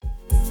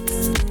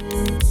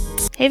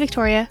Hey,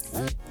 Victoria.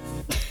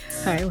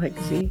 Hi,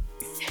 Lexi.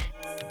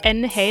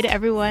 And hey to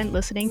everyone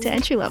listening to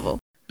Entry Level.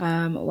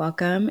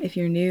 Welcome if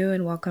you're new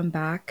and welcome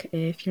back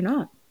if you're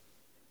not.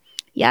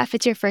 Yeah, if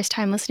it's your first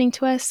time listening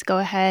to us, go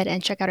ahead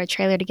and check out our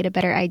trailer to get a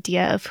better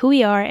idea of who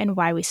we are and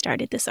why we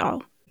started this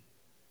all.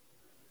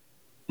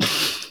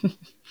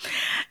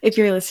 If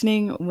you're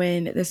listening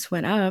when this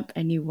went up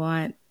and you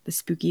want the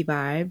spooky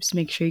vibes,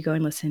 make sure you go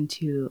and listen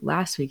to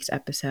last week's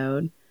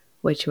episode,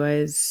 which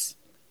was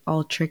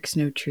All Tricks,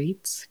 No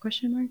Treats,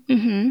 question mark?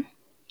 Mm-hmm.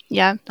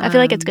 Yeah, I feel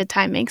like it's good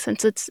timing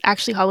since it's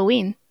actually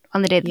Halloween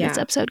on the day that this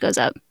Yeah, episode goes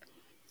up.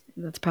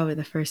 that's probably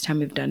the first time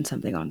we've done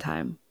something on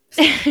time.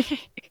 So.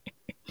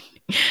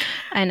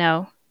 I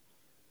know.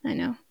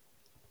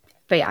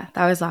 But yeah,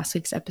 that was last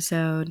week's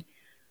episode.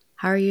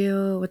 How are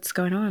you? What's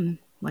going on,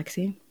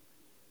 Lexi?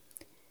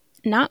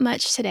 Not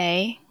much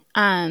today.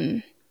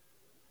 I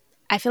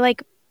feel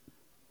like,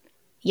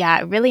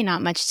 yeah, really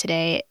not much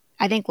today.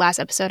 I think last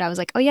episode I was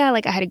like, oh yeah,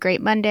 like I had a great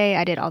Monday.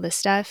 I did all this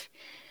stuff.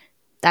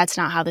 That's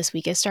not how this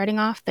week is starting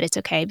off, but it's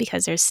okay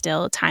because there's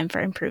still time for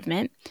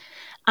improvement.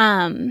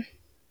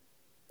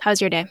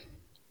 How's your day?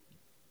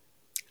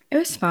 It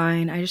was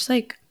fine. I just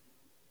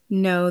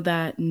know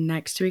that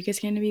next week is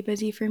going to be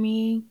busy for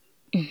me.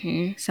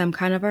 Mm-hmm. So I'm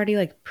kind of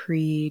already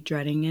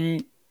pre-dreading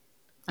it.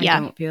 I Yeah.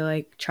 don't feel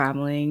like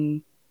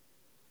traveling.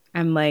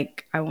 I'm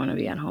like, I want to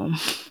be at home.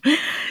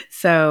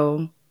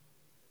 So,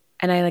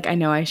 and I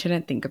know I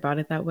shouldn't think about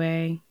it that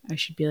way. I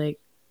should be like,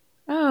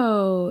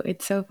 oh,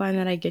 it's so fun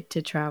that I get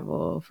to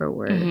travel for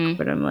work. Mm-hmm.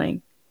 But I'm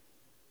like,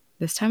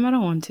 this time I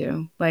don't want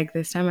to. Like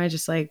this time I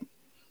just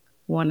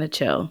want to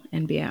chill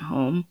and be at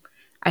home.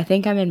 I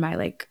think I'm in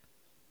my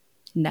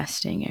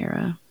nesting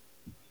era.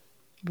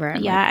 Where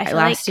I'm Yeah, I feel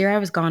last like, year I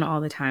was gone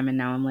all the time, and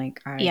now I'm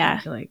like, I don't yeah,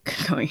 feel like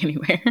going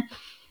anywhere.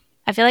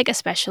 I feel like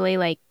especially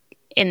like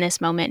in this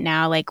moment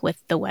now, like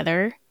with the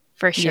weather,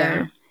 for Yeah.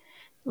 sure.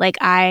 Like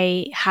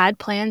I had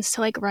plans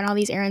to like run all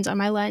these errands on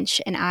my lunch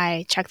and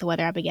I checked the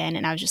weather up again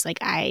and I was just like,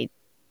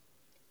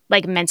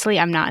 mentally,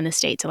 I'm not in the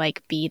state to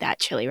like be that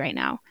chilly right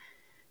now.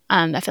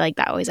 I feel like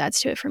that always adds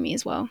to it for me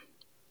as well.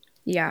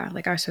 Yeah.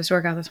 Like I was supposed to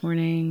work out this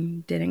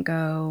morning, didn't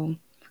go.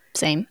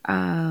 Same.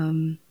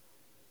 Um,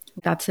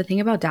 that's the thing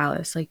about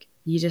Dallas. Like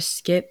you just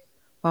skip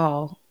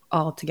fall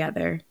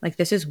altogether. Like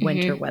this is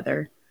winter Mm-hmm.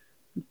 weather.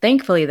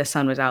 Thankfully the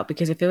sun was out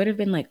because if it would have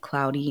been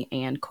cloudy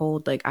and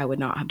cold, I would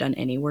not have done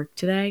any work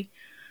today.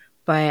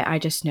 But I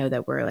just know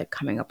that we're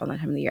coming up on that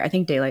time of the year. I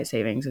think daylight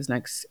savings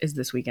is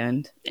this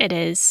weekend. It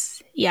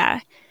is. Yeah,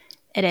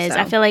 it is.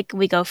 I So feel like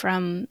we go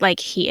from like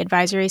heat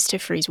advisories to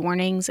freeze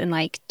warnings in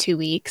like 2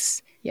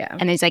 weeks yeah.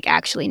 and there's like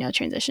actually no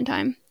transition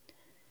time.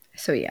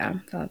 So yeah,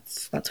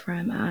 that's where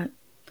I'm at.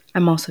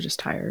 I'm also just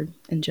tired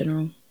in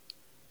general.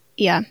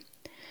 Yeah.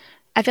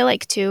 I feel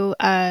like too,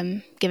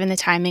 given the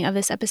timing of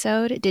this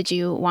episode, did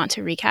you want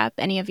to recap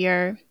any of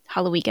your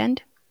Halloween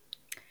weekend?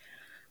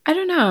 I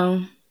don't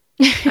know.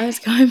 I was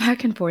going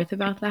back and forth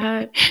about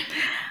that.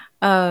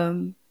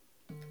 Um,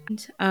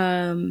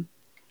 um,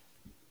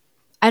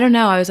 I don't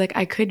know. I was like,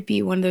 I could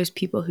be one of those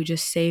people who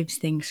just saves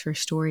things for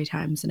story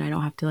times, and I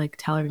don't have to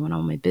tell everyone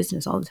all my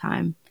business all the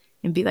time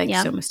and be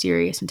Yeah. so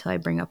mysterious until I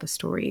bring up a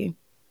story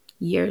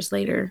years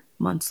later,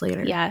 months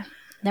later. Yeah.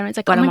 Then it's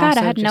like, oh But my I'm God,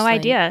 I also had no just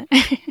idea.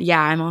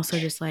 yeah, I'm also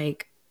just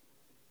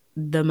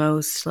the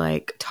most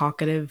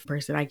talkative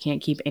person. I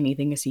can't keep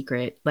anything a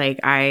secret.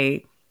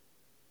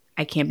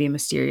 I can't be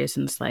mysterious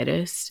in the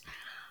slightest.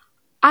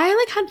 I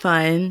had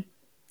fun.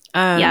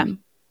 Yeah.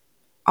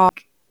 All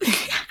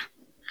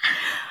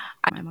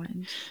my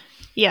mind.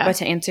 Yeah. But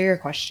to answer your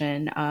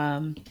question,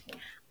 I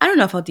don't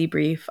know if I'll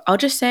debrief. I'll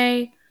just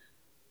say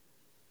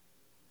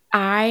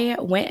I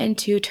went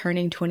into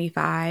turning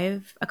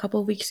 25 a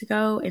couple of weeks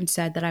ago and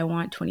said that I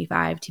want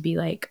 25 to be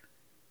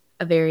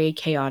a very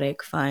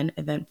chaotic, fun,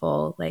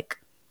 eventful,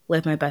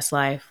 live my best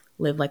life,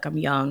 live like I'm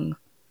young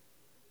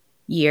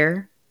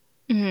year.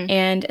 Mm-hmm.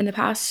 And in the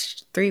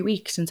past 3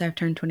 weeks since I've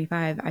turned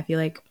 25, I feel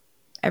like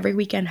every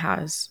weekend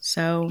has.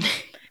 So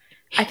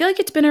I feel like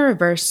it's been a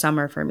reverse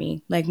summer for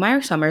me. My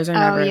summers are Oh,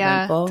 never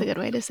yeah. It's a eventful, good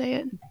way to say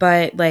it.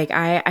 but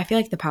I feel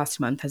like the past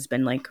month has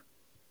been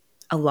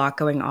a lot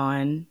going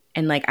on,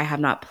 and I have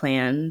not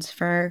planned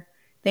for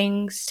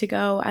things to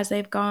go as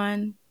they've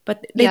gone,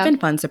 but they've Yeah. been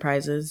fun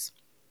surprises.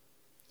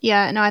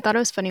 Yeah. No, I thought it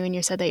was funny when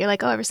you said that. You're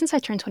like, oh, ever since I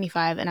turned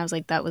 25. And I was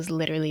like, that was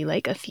literally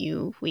like a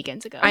few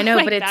weekends ago. I know,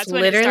 Like, but it's that's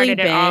when it literally started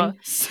it all. been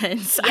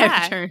since I've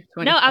Yeah. turned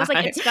No, I was like,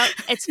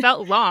 25. it's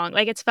felt long.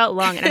 Like, it's felt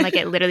long. And I'm like,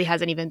 it literally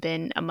hasn't even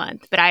been a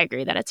month. But I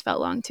agree that it's felt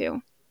long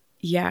too.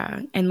 Yeah,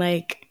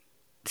 and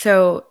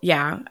so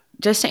yeah,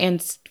 just to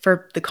answer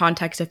for the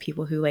context of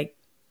people who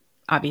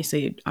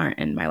obviously aren't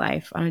in my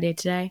life on a day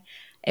to day,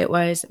 it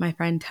was my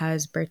friend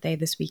Ta's birthday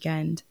this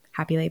weekend.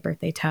 Happy late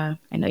birthday, Ta.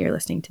 I know you're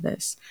listening to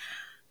this.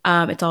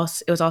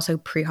 It was also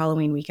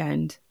pre-Halloween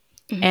weekend.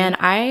 Mm-hmm. And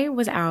I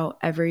was out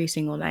every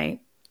single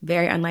night.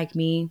 Very unlike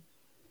me.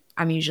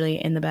 I'm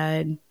usually in the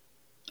bed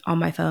on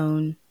my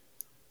phone,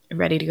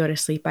 ready to go to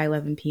sleep by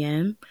 11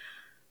 p.m.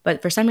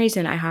 But for some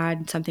reason, I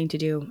had something to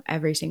do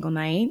every single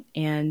night,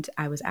 and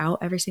I was out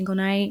every single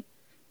night.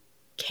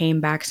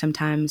 came back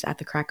sometimes at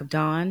the crack of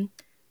dawn,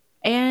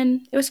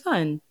 and it was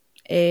fun.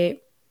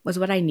 It was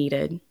what I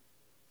needed.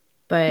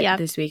 But Yeah.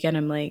 this weekend,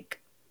 I'm like,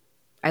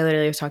 I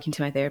literally was talking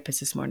to my therapist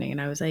this morning,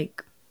 and I was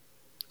like,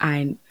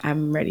 I'm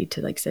ready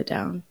to like sit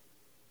down,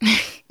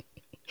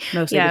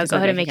 mostly Yeah, because go my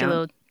ahead and bank make your account.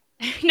 little.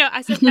 No,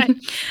 I said that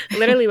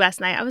literally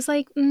last night. I was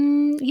like,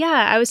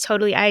 yeah,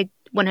 I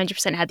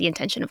 100% had the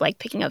intention of like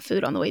picking up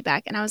food on the way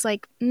back. And I was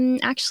like,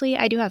 actually,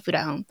 I do have food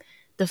at home.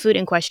 The food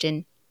in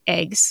question,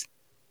 eggs.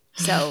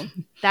 So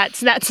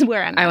that's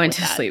where I'm I at went with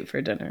to that. sleep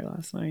for dinner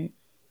last night.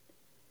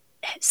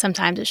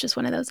 Sometimes it's just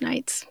one of those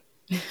nights.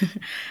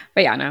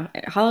 But yeah, no,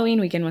 Halloween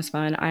weekend was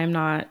fun. I'm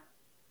not,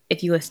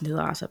 if you listen to the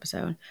last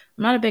episode, I'm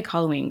not a big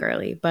Halloween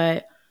girly,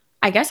 but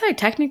I guess I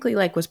technically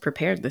like was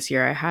prepared this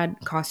year. I had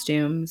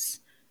costumes.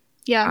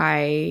 Yeah.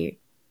 I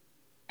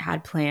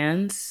had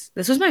plans.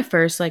 This was my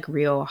first like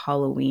real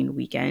Halloween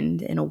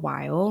weekend in a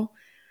while.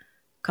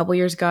 A couple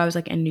years ago, I was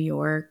like in New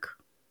York.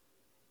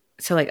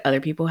 So like other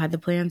people had the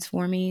plans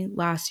for me.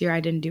 Last year, I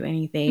didn't do hmm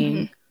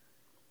anything.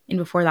 And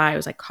before that, I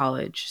was like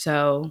college.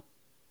 So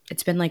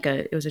it's been like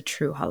it was a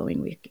true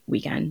Halloween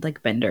weekend,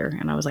 like bender.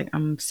 And I was like,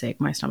 I'm sick.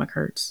 My stomach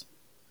hurts.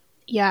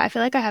 Yeah, I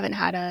feel like I haven't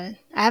had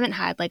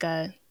like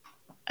a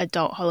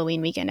adult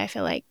Halloween weekend. I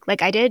feel like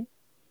I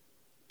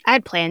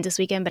had plans this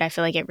weekend, but I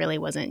feel like it really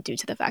wasn't due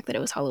to the fact that it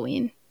was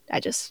Halloween. I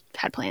just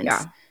had plans.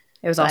 Yeah.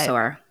 It was also But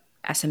our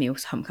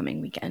SMU's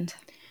homecoming weekend.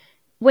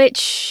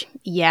 which,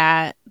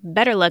 yeah,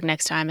 better luck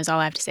next time is all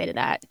I have to say to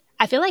that.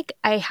 I feel like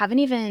I haven't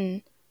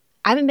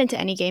been to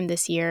any game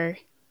this year.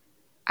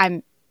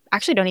 I'm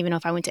actually don't even know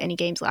if I went to any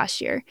games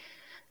last year.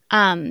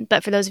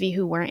 But for those of you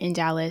who weren't in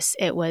Dallas,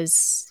 it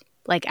was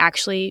like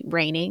actually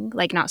raining,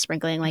 like not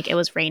sprinkling, like it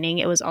was raining.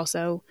 It was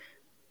also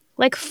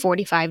like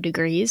 45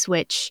 degrees,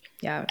 which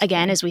Yeah, it was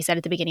again, cold. as we said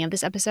at the beginning of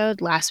this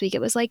episode, last week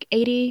it was like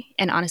 80.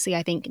 And honestly,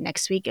 I think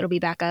next week it'll be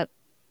back up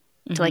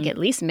to like Hmm. at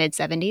least mid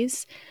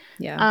 70s.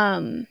 Yeah.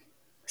 Um,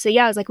 so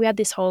yeah, it was like we had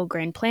this whole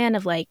grand plan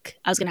of like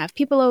I was gonna have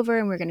people over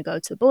and we are gonna go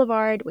to the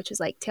boulevard, which is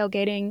like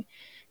tailgating,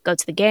 go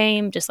to the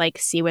game, just like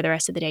see where the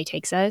rest of the day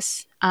takes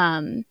us.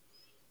 And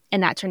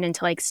that turned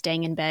into like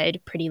staying in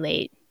bed pretty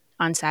late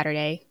on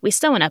Saturday. We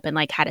still went up and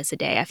like had us a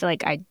day. I feel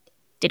like I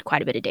did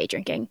quite a bit of day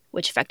drinking,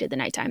 which affected the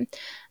nighttime.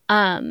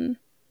 Um,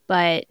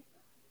 but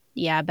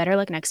yeah, better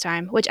luck next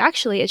time. Which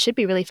actually, it should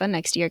be really fun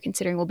next year,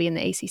 considering we'll be in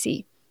the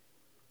ACC.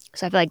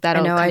 So I feel like I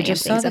that'll know. I kind of amp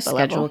just saw things the up a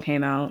level. schedule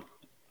came out.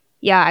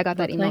 Yeah, I got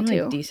We're that email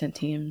playing like too. decent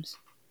teams.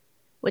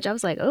 Which I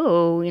was like,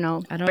 oh, I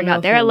don't bring know out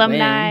if their we'll win.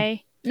 alumni.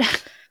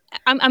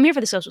 I'm here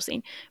for the social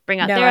scene. Bring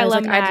out No, their I was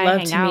like, I'd alumni, love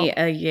hang to out. meet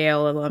a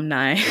Yale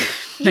alumni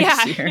next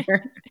Yeah, year.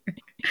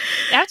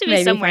 they have to be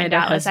Maybe somewhere in find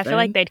a Dallas. I feel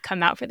like husband. they'd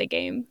come out for the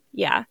game.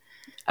 Yeah.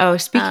 Oh,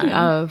 speaking Um.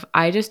 of,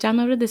 I just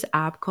downloaded this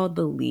app called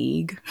The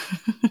League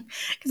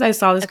because I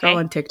saw this girl Okay.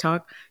 on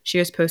TikTok. She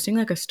was posting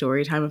like a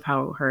story time of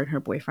how her and her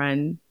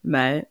boyfriend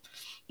met.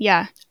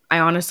 Yeah. I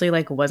honestly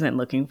like wasn't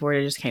looking for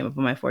it. It just came up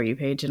on my For You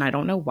page, and I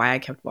don't know why I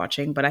kept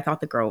watching, but I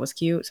thought the girl was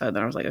cute. So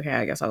then I was like, okay,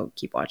 I guess I'll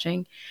keep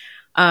watching.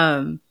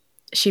 Um,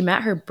 she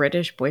met her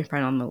British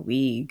boyfriend on The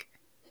League,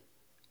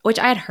 which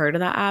I had heard of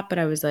that app, but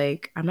I was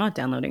like, I'm not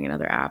downloading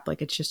another app.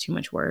 Like, it's just too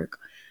much work.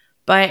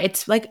 But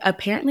it's like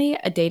apparently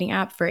a dating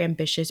app for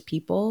ambitious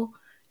people,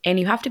 and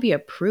you have to be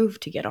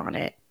approved to get on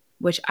it,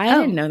 which I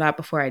didn't Oh. know that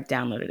before I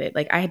downloaded it.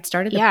 Like, I had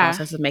started the Yeah.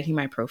 process of making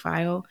my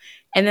profile,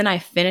 and then I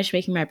finished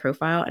making my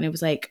profile, and it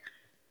was like,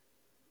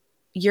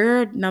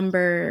 your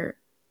number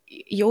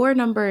your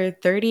number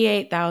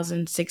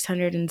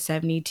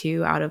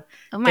 38,672 out of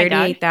Oh my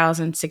god.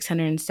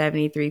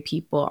 38,673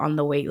 people on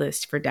the wait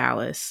list for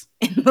Dallas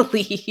in the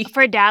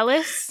For league.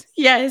 Dallas.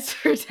 Yes,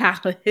 for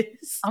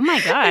Dallas. Oh my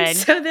And god.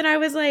 so then I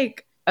was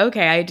like,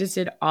 okay, I just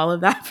did all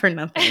of that for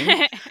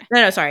nothing.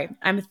 No, sorry.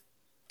 I'm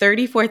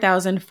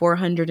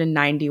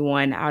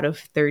 34,491 out of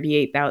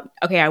 38,000.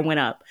 Okay, I went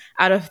up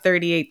out of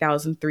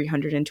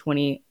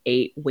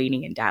 38,328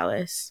 waiting in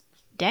Dallas.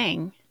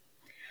 Dang.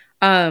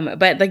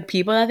 But like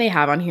people that they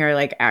have on here are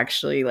like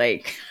actually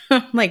like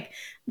like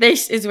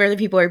this is where the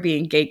people are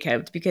being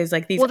gatekept because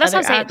like these Well, that's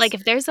what other I'm saying. apps Like,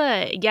 if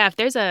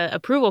there's a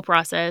approval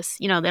process,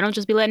 they don't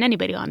just be letting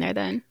anybody on there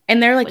then,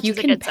 and they're like which you is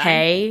a can good sign.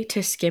 pay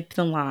to skip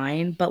the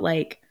line, but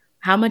like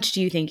how much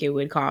do you think it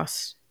would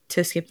cost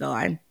to skip the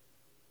line?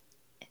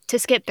 To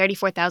skip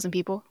 34,000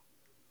 people,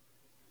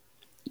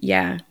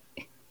 Yeah.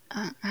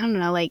 I don't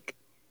know. Like,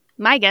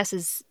 my guess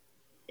is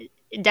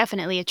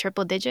definitely a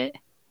triple digit.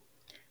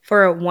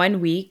 For a 1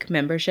 week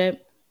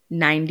membership,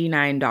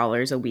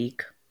 $99 a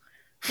week.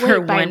 For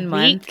Wait, by 1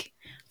 month, week?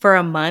 for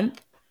a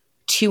month,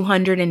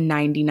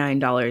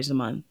 $299 a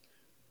month.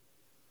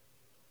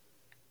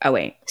 Oh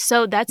wait.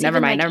 So that's Never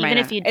even mind, like, never even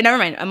mind. if you Never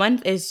mind. A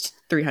month is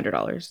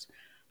 $300.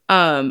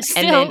 And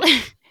still,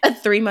 then a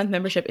 3 month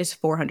membership is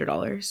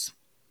 $400.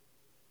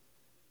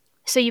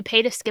 so you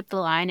pay to skip the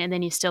line and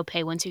then you still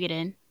pay once you get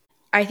in.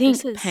 I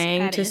This think is,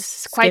 paying that to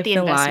is quite skip the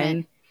the investment.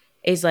 line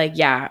is like,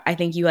 yeah, I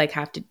think you like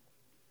have to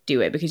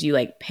do it because you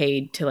like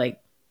paid to like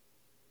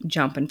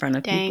jump in front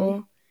of Dang.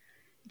 people.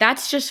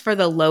 That's just for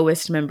the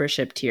lowest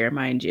membership tier,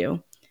 mind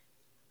you.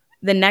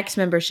 The next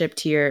membership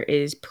tier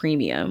is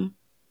premium.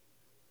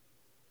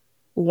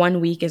 1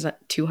 week is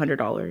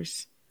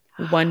 $200.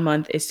 1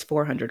 month is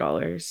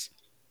 $400.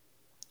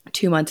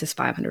 2 months is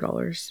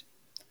 $500.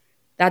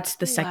 That's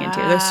the second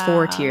tier. There's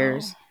four Wow.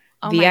 tiers.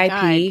 Oh my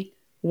God. VIP,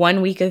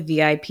 1 week of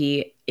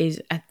VIP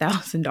is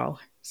 $1,000.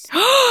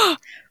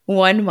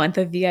 1 month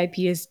of VIP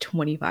is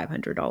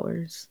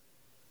 $2,500.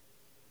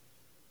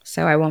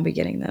 So I won't be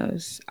getting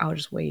those. I'll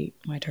just wait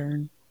my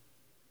turn.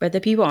 But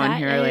the people on That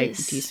here are like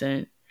is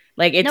decent.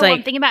 Like it's no, I'm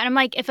like, thinking about it, I'm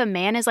like, if a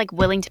man is like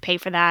willing to pay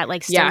for that,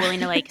 like still yeah. willing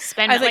to like I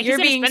spend was like, like he's you're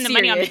gonna being spend the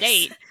money on the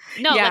serious. date.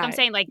 No, like I'm Yeah.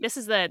 saying like this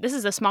is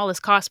the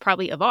smallest cost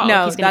probably of all. Like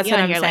No, he's gonna that's be what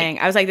on I'm here like, saying.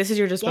 I was like, this is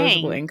your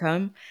disposable dang.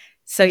 income.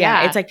 So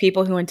yeah, it's Yeah. like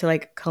people who went to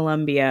like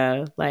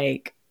Columbia,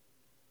 like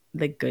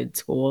the good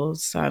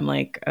schools. So I'm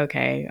like,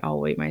 okay, I'll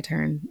wait my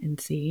turn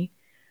and see.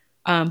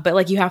 But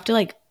like you have to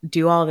like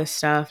do all this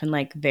stuff and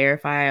like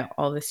verify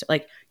all this.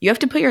 Like you have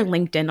to put your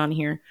LinkedIn on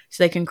here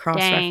so they can cross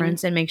Dang.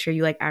 reference and make sure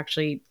you like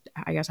actually,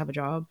 I guess, have a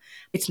job.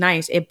 It's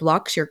nice. It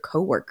blocks your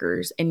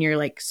coworkers and your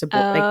like like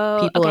Oh,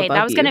 people okay. That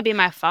above was you, gonna be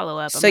my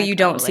follow-up. I'm so you like, oh,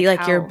 don't see like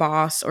like your how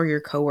boss or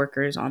your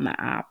coworkers on the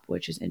app,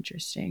 which is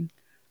interesting.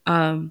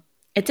 Um,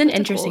 it's an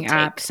that's a cool interesting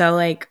app. take. So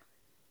like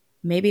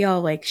maybe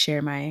I'll like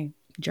share my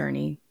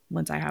journey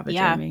once I have a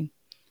Yeah. journey.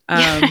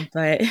 Yeah.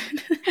 But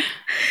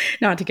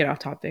not to get off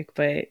topic,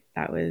 but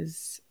that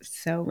was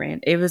so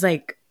random. It was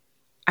like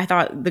I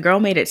thought the girl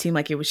made it seem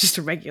like it was just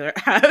a regular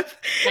app.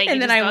 Like you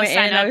And then just I go went in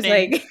sign and I up was and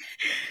like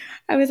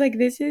I was like,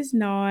 this is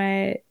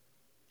not.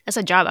 that's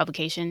a job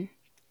application.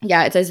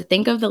 Yeah, it says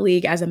think of the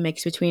league as a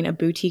mix between a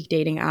boutique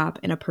dating app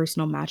and a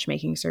personal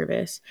matchmaking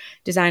service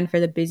designed for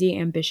the busy,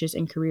 ambitious,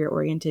 and career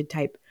oriented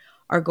type.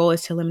 Our goal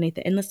is to eliminate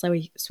the endless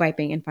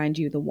swiping and find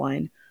you the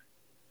one.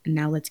 And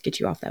now let's get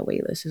you off that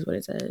wait list, is what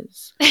it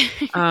says.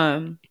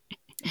 Um,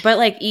 but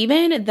like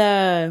even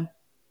the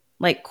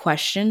like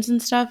questions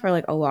and stuff are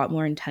like a lot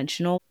more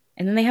intentional.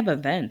 And then they have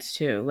events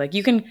too. Like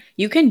you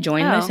can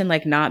join this Oh. and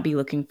like not be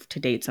looking to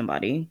date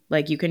somebody.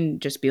 Like you can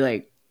just be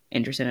like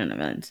interested in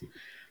events.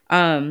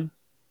 Um,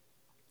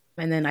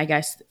 and then I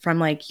guess from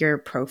like your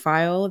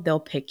profile, they'll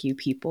pick you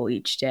people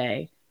each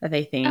day that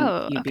they think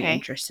Oh, you'd be okay.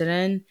 interested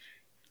in.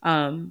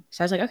 So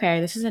I was like,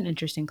 okay, this is an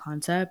interesting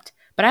concept.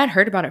 But I had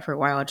heard about it for a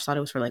while. I just thought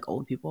it was for like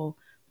old people,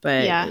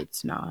 but Yeah.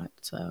 it's not.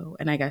 So,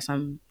 and I guess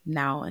I'm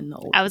now in the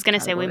old I was people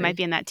gonna say we might category.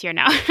 be in that tier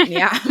now.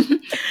 Yeah.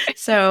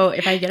 So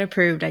if I get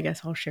approved, I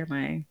guess I'll share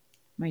my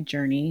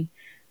journey.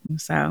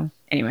 So,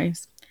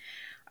 anyways,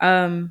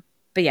 um,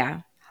 but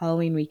yeah,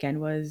 Halloween weekend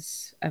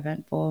was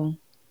eventful.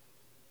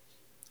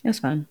 It was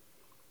fun.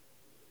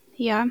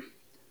 Yeah.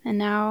 And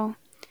now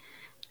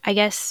I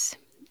guess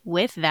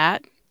with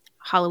that,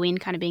 Halloween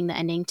kind of being the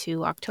ending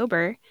to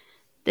October,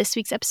 this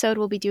week's episode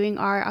we'll be doing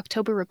our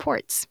October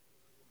reports.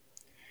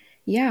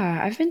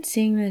 Yeah, I've been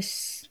seeing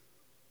this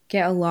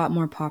get a lot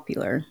more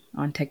popular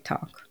on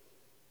TikTok.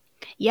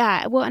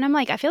 Yeah, well, and I'm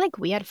like, I feel like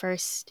we had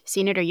first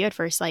seen it or you had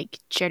first like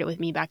shared it with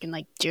me back in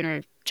like June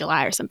or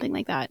July or something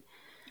like that.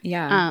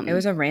 Yeah, it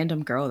was Um, a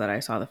random girl that I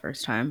saw the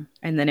first time,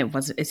 and then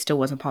it still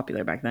wasn't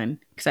popular back then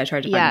because I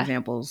tried to find yeah.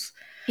 examples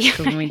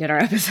for when we did our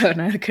episode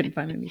and I couldn't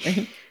find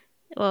anything.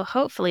 Well,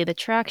 hopefully the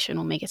traction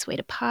will make its way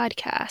to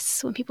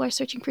podcasts when people are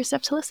searching for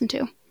stuff to listen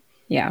to.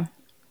 Yeah,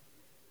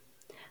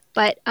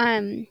 But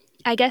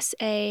I guess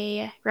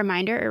a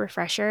reminder, a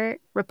refresher,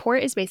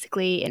 report is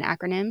basically an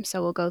acronym.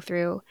 So we'll go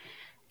through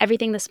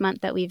everything this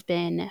month that we've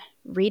been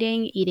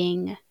reading,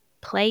 eating,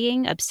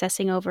 playing,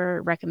 obsessing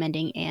over,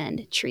 recommending,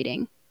 and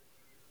treating.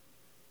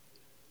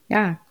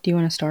 yeah. Do you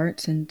want to start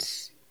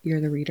since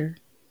you're the reader?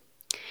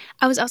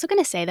 I was also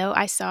going to say though,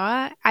 I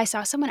saw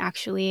someone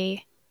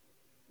actually,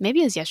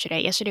 maybe it was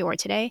yesterday or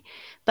today,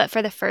 but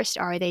for the first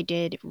hour they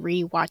did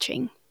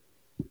rewatching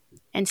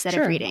instead of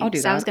Sure, I'll reading. do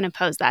So I was that. going to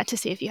pose that to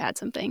see if you had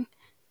something,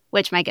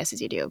 which my guess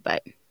is you do.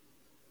 But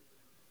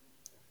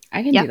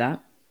I can yeah, do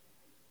that.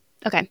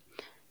 okay.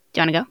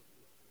 Do you want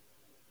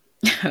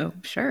to go? Oh,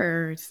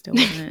 sure. It still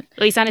wasn't.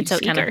 Well, you You sounded so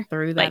just kind of eager.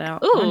 threw that Like,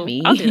 out on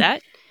ooh, I'll do me.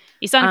 that.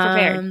 You sounded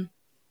prepared. um,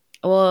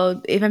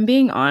 well, if I'm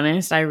being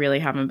honest, I really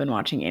haven't been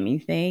watching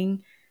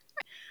anything.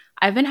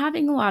 I've been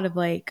having a lot of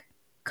like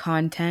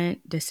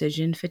content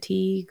decision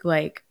fatigue.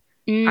 Like,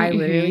 I Mm-hmm.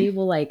 literally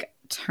will like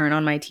turn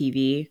on my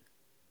TV,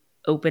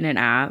 open an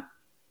app,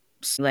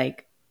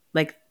 like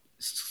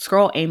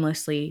scroll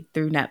aimlessly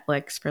through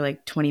Netflix for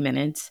like 20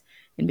 minutes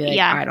and be like,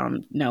 Yeah. I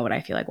don't know what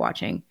I feel like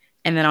watching.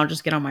 And then I'll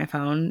just get on my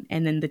phone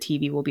and then the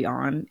TV will be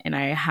on and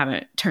I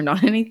haven't turned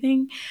on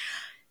anything.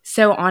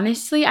 So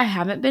honestly, I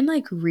haven't been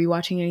like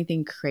rewatching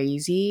anything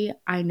crazy.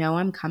 I know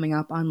I'm coming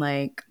up on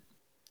like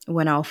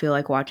when I'll feel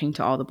like watching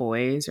To All the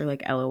Boys or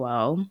like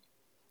LOL,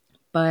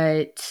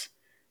 but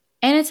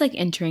and it's like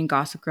entering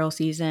Gossip Girl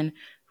season.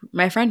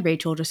 My friend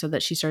Rachel just said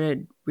that she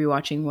started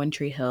rewatching One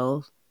Tree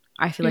Hill.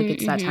 I feel like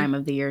it's that Mm-hmm. time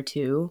of the year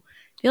too.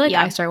 I feel like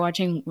I Yeah. start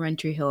watching One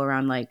Tree Hill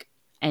around like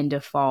end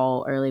of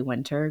fall, early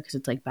winter because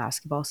it's like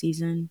basketball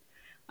season.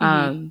 Mm-hmm.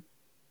 Um,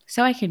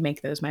 so I could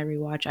make those my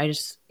rewatch. I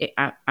just,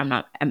 I'm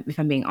not. If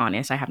I'm being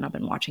honest, I have not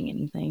been watching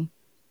anything.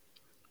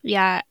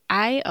 Yeah,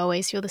 I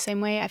always feel the same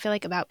way. I feel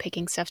like about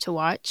picking stuff to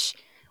watch,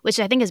 which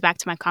I think is back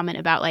to my comment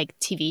about like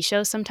TV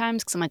shows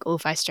sometimes because I'm like, oh,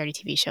 if I start a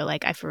TV show,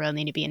 like I for real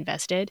need to be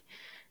invested.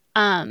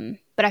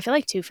 But I feel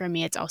like too for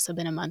me, it's also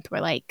been a month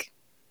where like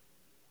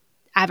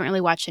I haven't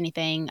really watched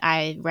anything.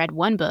 I read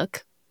one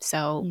book,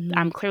 so Mm-hmm.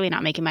 I'm clearly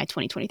not making my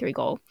 2023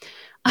 goal.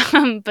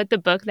 But the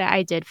book that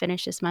I did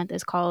finish this month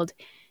is called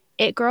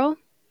It Girl.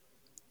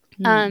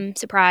 Mm.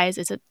 Surprise,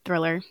 it's a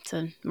thriller, it's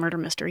a murder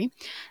mystery.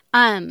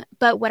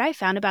 But what I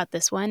found about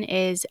this one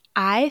is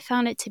I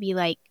found it to be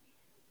like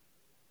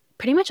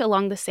pretty much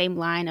along the same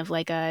line of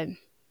like a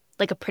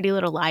Pretty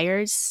Little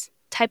Liars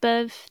type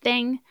of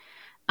thing.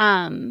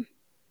 Um,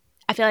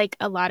 I feel like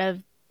a lot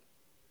of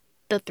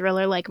the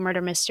thriller like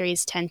murder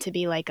mysteries tend to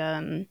be like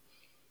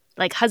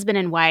husband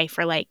and wife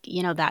or like,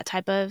 you know, that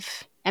type of,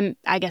 and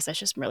I guess that's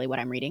just really what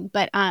I'm reading.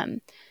 But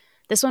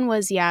this one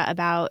was yeah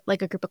about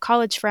like a group of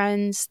college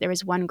friends. There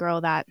was one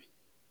girl that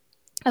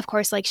of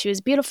course like she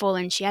was beautiful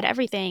and she had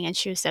everything and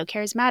she was so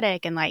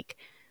charismatic and like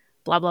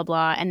blah blah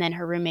blah, and then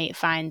her roommate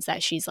finds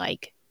that she's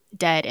like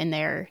dead in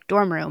their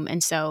dorm room,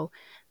 and so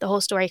the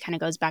whole story kind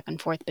of goes back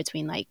and forth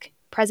between like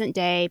present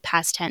day,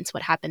 past tense,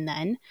 what happened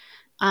then,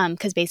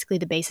 because basically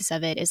the basis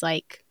of it is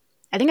like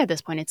I think at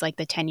this point it's like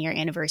the 10-year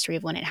anniversary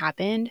of when it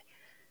happened.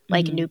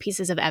 Like Mm-hmm. new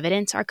pieces of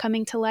evidence are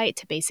coming to light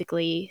to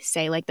basically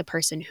say like the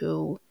person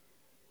who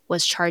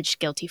was charged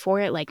guilty for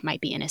it like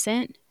might be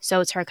innocent, so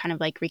it's her kind of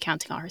like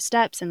recounting all her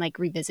steps and like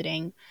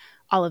revisiting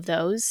all of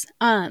those.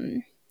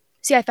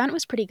 So yeah, I found it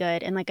was pretty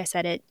good, and like I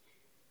said, it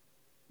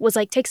was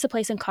like takes the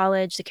place in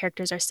college. The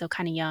characters are still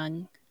kind of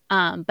young,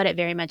 but it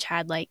very much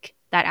had like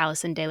that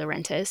Alison De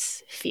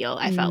Laurentiis feel.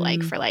 I felt like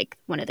Mm. for like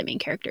one of the main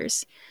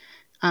characters.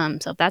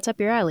 So if that's up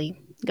your alley,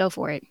 go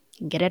for it. You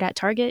can get it at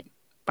Target,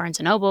 Barnes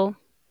and Noble,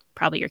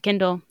 probably your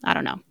Kindle. I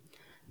don't know,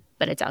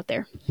 but it's out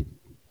there.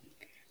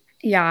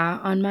 Yeah,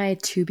 on my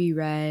to be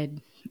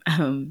read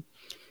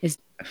is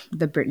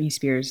the Britney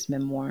Spears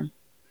memoir.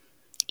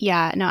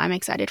 Yeah, no, I'm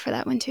excited for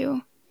that one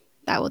too.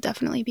 That will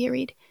definitely be a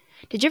read.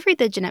 Did you ever read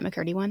the Jeanette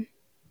McCurdy one?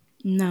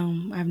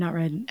 No, I've not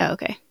read. Oh,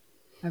 okay.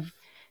 I've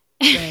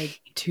read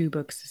two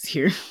books this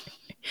year.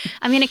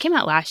 I mean, it came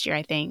out last year,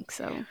 I think,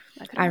 so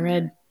that could have I been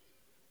read better.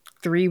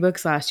 three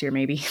books last year,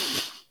 maybe.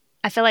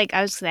 I feel like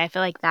I was say I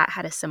feel like that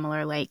had a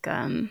similar like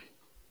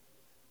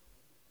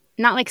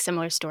not like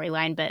similar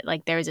storyline, but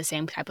like there was the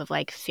same type of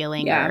like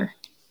feeling Yeah, or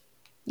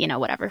you know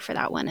whatever for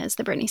that one as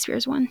the Britney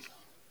Spears one.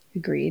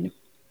 agreed.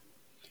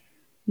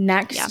 Yeah,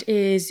 Next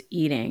is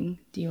eating.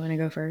 Do you want to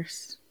go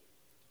first?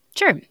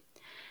 sure.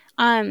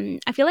 I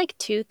feel like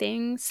two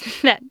things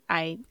that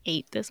I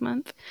ate this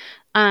month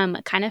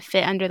kind of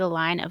fit under the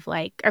line of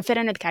like or fit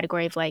under the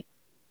category of like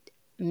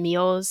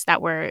meals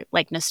that were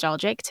like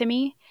nostalgic to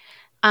me.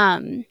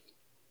 Um,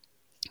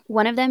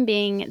 one of them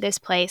being this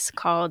place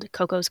called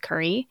Coco's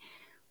Curry,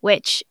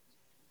 which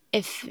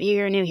if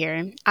you're new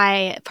here,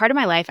 I part of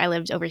my life I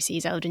lived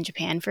overseas. I lived in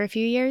Japan for a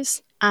few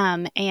years.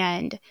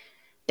 And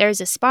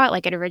there's a spot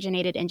like it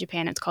originated in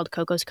Japan. It's called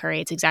Coco's Curry.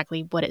 It's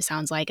exactly what it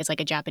sounds like. It's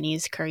like a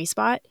Japanese curry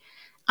spot.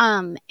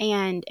 And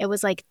it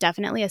was like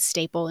definitely a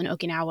staple in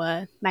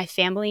Okinawa. My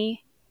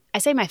family, I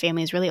say my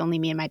family is really only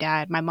me and my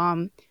dad. My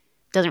mom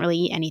doesn't really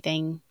eat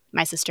anything.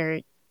 My sister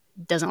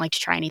doesn't like to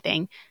try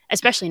anything,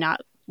 especially not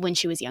when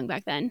she was young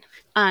back then.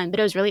 But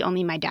it was really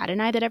only my dad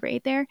and I that ever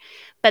ate there.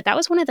 But that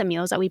was one of the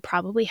meals that we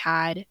probably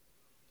had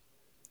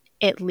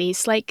at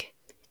least like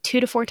 2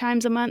 to 4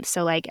 times a month.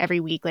 So like every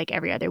week, like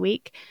every other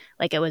week.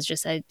 Like it was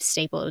just a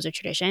staple. It was a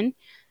tradition.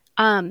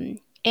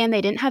 And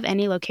they didn't have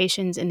any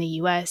locations in the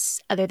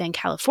US other than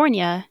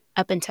California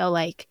up until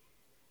like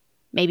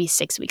maybe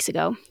 6 weeks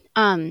ago.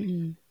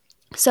 Um,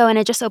 Mm. and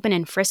it just opened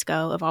in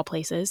Frisco of all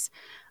places.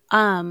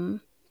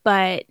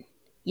 But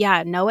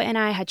yeah, Noah and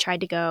I had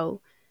tried to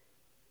go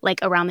like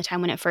around the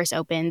time when it first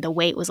opened. The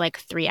wait was like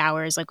 3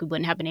 hours, like we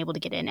wouldn't have been able to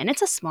get in. And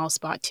it's a small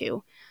spot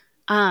too.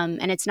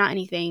 And it's not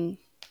anything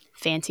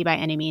fancy by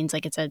any means.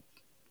 Like it's a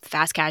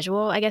fast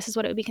casual, I guess is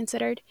what it would be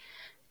considered.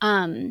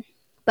 Um,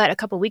 but a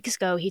couple weeks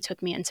ago, he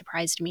took me and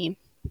surprised me,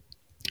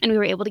 and we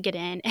were able to get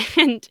in.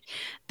 And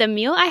the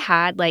meal I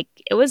had, like,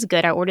 it was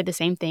good. I ordered the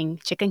same thing: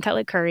 chicken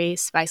cutlet curry,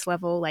 spice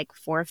level like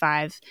 4 or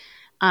 5.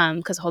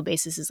 Because the whole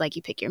basis is like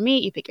you pick your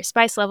meat, you pick your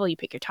spice level, you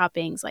pick your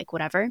toppings, like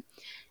whatever.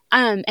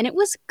 And it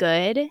was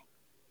good.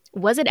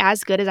 Was it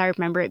as good as I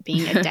remember it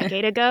being a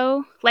decade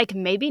ago? Like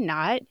maybe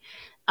not.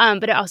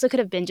 But it also could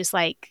have been just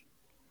like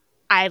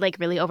I like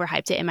really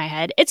overhyped it in my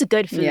head. It's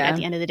good food at Yeah.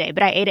 the end of the day,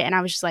 but I ate it and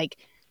I was just like,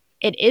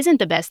 it isn't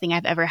the best thing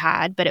I've ever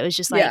had, but it was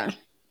just Yeah. like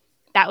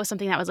that was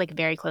something that was like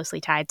very closely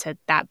tied to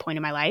that point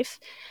in my life.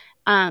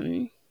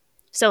 Um,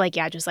 so like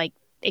yeah, just like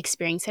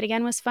experiencing it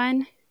again was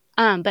fun.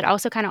 But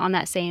also kind of on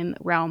that same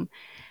realm,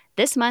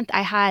 this month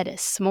I had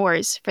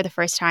s'mores for the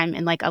first time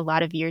in like a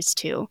lot of years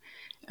too.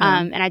 Oh,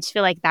 And I just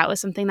feel like that was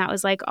something that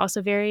was like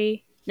also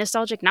very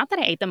nostalgic. Not that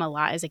I ate them a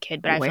lot as a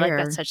kid, but I feel like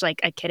that's where? such like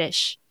a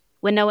kiddish.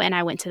 When Noah and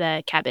I went to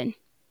the cabin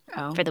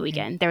for Oh, the okay.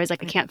 weekend. There was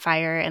like a I,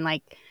 campfire and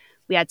like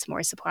we had some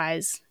more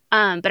supplies.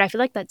 But I feel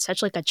like that's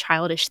such like a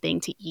childish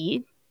thing to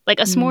eat. Like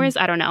a Mm, s'mores,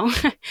 I don't know.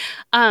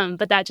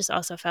 But that just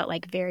also felt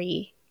like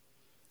very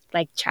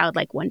like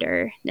childlike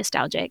wonder,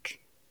 nostalgic.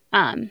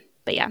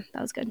 But yeah,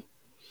 that was good.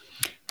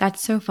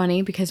 that's so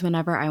funny because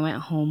whenever I went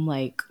home,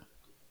 like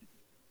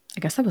I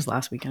guess that was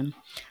last weekend.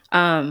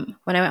 When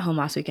I went home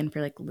last weekend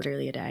for like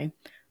literally a day,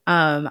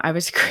 I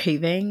was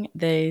craving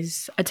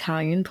this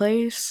Italian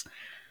place.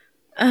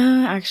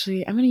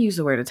 Actually, I'm gonna use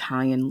the word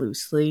Italian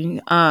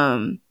loosely.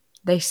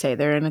 They say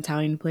they're an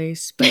Italian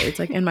place, but it's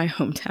like in my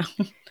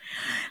hometown.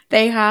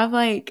 They have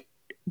like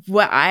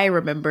what I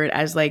remembered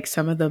as like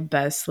some of the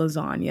best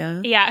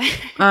lasagna. Yeah.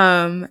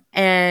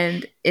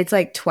 And it's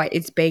like twice,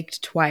 it's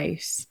baked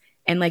twice.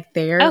 And like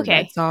their red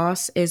Okay.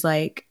 sauce is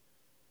like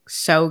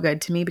so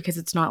good to me because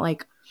it's not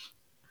like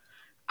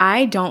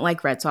I don't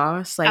like red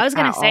sauce I like was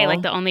gonna at say like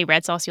all. the only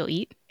red sauce you'll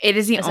eat, It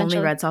is the only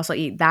essentially. red sauce I'll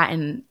eat. That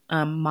and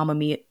Mama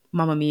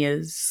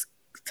Mia's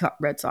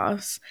red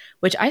sauce,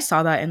 which I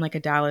saw that in like a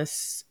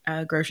Dallas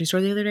grocery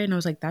store the other day, and I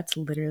was like, that's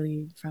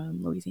literally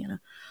from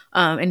Louisiana,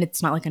 and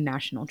it's not like a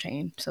national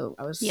chain, so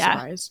I was Yeah.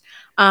 surprised.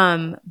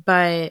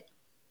 But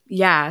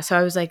yeah, so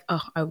I was like,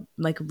 oh, I'm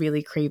like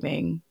really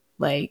craving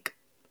like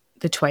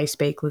the twice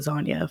baked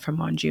lasagna from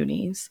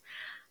Monjuni's.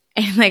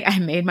 And like I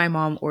made my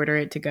mom order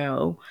it to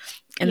go.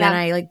 And then Yeah.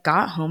 I like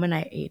got home and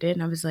I ate it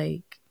and I was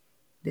like,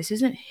 this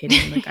isn't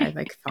hitting like I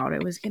like thought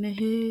it was gonna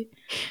hit.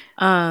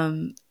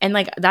 And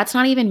like that's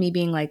not even me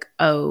being like,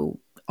 oh,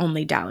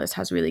 only Dallas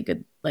has really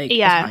good like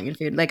Yeah. Italian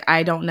food. Like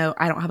I don't know,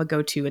 I don't have a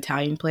go-to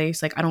Italian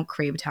place. Like I don't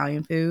crave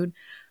Italian food.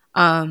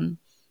 Um,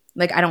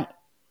 like I don't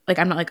like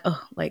I'm not like,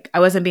 oh, like I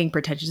wasn't being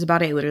pretentious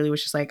about it. It literally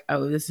was just like,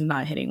 oh, this is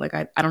not hitting. Like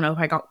I don't know if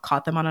I got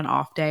caught them on an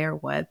off day or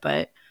what,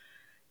 but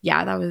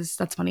yeah,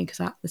 that's funny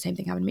because the same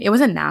thing happened to me. It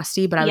wasn't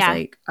nasty, but I was Yeah.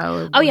 like, oh,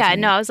 it Oh yeah, no,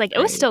 wasn't I was like, it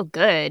was great. still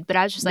good, but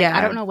I was just like,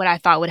 I don't Yeah, know what I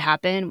thought would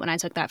happen when I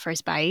took that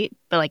first bite,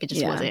 but like it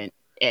just yeah, wasn't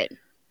it.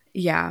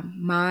 yeah.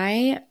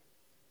 My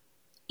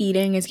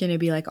eating is going to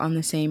be like on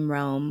the same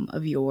realm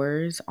of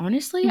yours.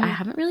 Honestly, I Mhm.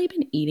 haven't really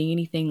been eating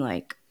anything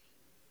like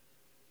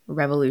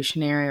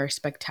revolutionary or Yeah.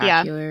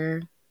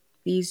 spectacular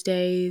these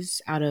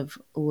days out of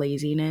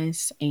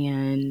laziness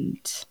and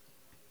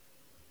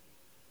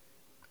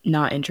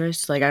not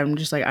interest. Like I'm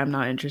just like I'm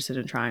not interested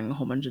in trying a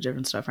whole bunch of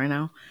different stuff right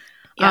now.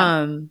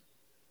 Yeah. Um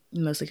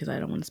Mostly cuz I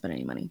don't want to spend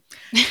any money.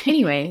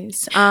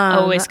 Anyways,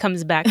 Always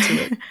comes back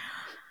to it.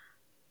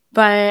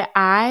 but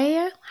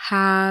I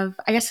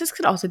guess this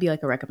could also be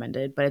like a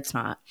recommended, but it's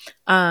not.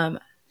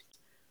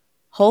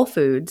 Whole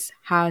Foods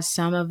has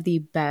some of the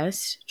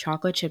best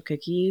chocolate chip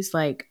cookies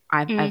like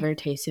I've Mm. ever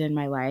tasted in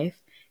my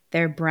life.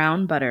 They're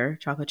brown butter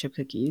chocolate chip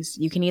cookies.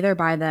 You can either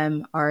buy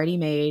them already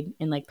made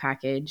and like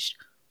packaged,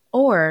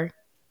 or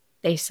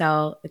they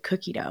sell the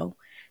cookie dough.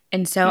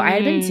 And so I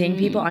had been seeing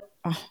people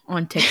Mm.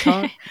 on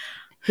TikTok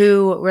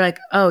who were like,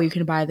 "Oh, you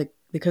can buy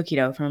the cookie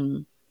dough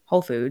from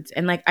Whole Foods,"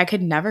 and like I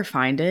could never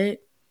find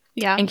it.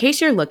 Yeah. In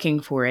case you're looking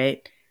for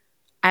it,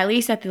 at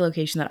least at the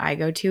location that I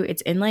go to,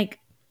 it's in like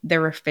the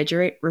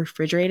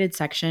refrigerated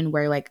section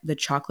where like the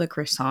chocolate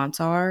croissants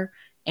are,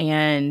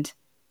 and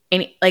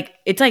like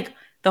it's like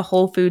the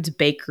Whole Foods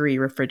bakery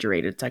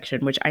refrigerated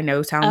section, which I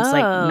know sounds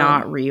like Oh.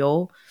 not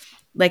real.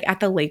 Like at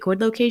the Lakewood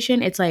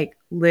location, it's like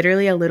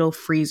literally a little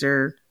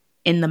freezer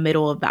in the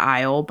middle of the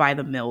aisle by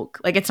the milk.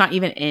 Like it's not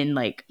even in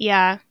like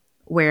Yeah.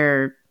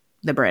 where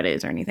the bread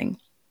is or anything.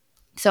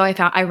 So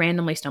I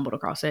randomly stumbled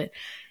across it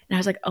and I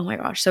was like, oh my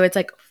gosh. So it's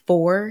like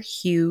four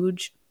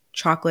huge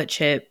chocolate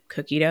chip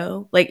cookie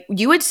dough. Like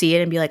you would see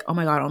it and be like, oh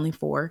my God, only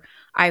four.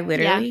 I Yeah.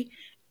 literally,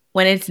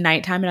 when it's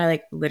nighttime and I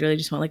like literally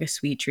just want like a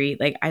sweet treat,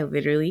 like I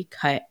literally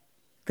cut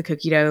the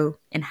cookie dough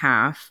in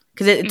half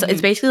because it's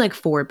Mhm. basically like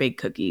four big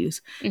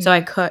cookies. So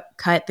I Mhm.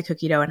 cut the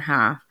cookie dough in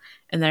half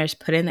and then I just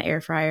put it in the air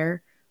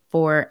fryer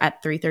for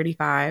at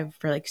 335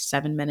 for like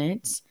 7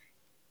 minutes,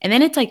 and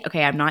then it's like,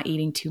 okay, I'm not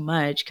eating too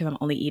much because I'm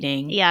only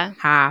eating Yeah.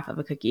 half of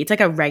a cookie. It's like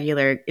a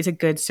regular, it's a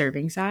good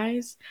serving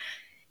size.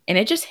 And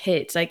it just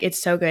hits. Like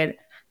it's so good.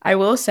 I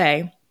will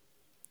say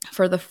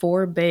for the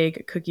four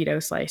big cookie dough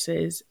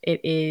slices,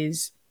 it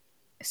is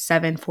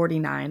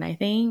 7.49, I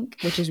think,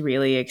 which is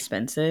really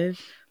expensive.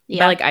 But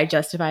Yeah. like I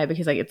justify it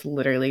because like it's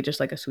literally just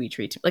like a sweet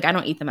treat. Like I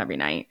don't eat them every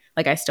night.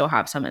 Like I still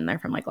have some in there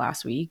from like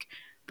last week,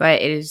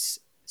 but it is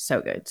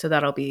so good. So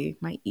that'll be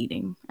my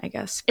eating, I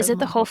guess, for Is the it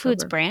the month of Whole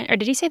Foods October. brand or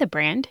did you say the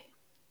brand?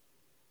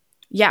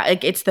 Yeah,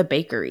 like it's the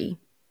bakery.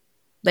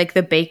 Like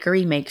the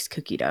bakery makes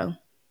cookie dough.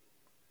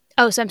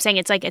 Oh, so I'm saying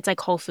it's like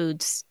Whole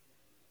Foods.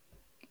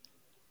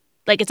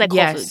 Like it's like Whole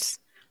Yes, Foods.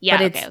 but Yeah,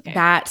 okay, it's okay.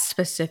 that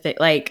specific.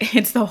 Like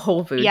it's the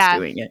Whole Foods Yeah.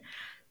 doing it.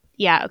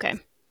 Yeah, okay.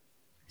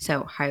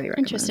 So highly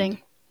recommend. Interesting.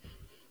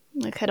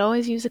 I could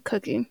always use a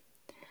cookie.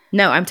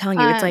 No, I'm telling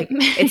you, it's Um like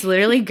it's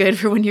literally good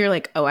for when you're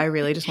like, oh, I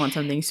really just want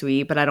something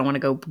sweet, but I don't want to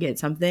go get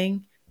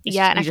something.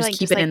 yeah, and I You feel just like keep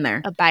just it like in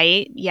there. a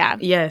bite. Yeah.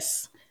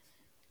 Yes,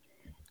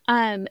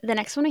 The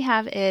next one we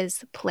have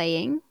is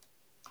playing.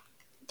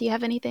 Do you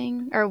have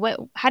anything or what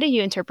how do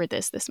you interpret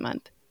this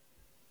month?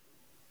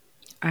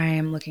 I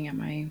am looking at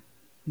my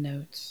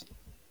notes.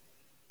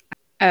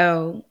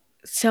 Oh,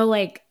 so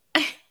like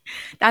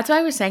That's why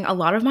I was saying a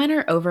lot of mine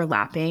are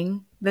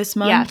overlapping this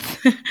Yeah.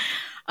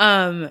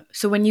 month.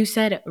 So when you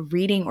said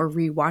reading or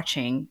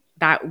rewatching,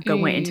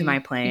 went into my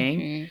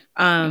playing.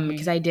 Mhm.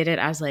 Because Mhm. I did it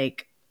as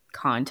like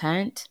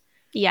content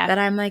Yeah. that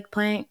I'm like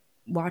playing,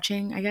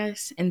 watching, I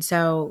guess. And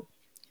so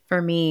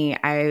for me,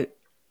 I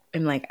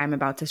am like I'm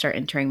about to start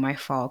entering my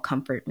fall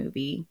comfort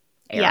movie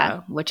Yeah.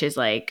 era, which is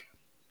like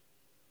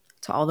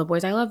To All the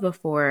Boys I Loved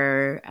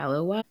Before,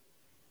 LOL,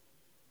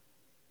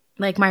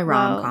 like my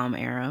rom Well, com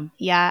era.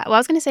 yeah. Well, I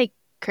was gonna say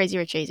Crazy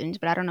Rich Asians,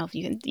 but I don't know if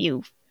you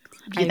view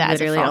I that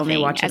as a literally fall only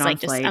thing, watch it as on like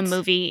just a flights.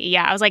 movie.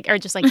 Yeah, I was like, or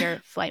just like your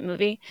flight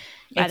movie,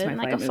 It's rather my than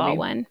like a flight fall movie.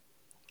 one.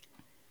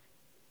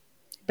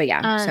 But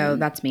yeah, so Um.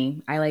 that's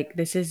me. I like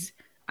this is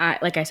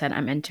like I said,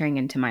 I'm entering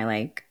into my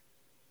like,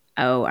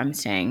 oh, I'm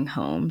staying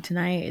home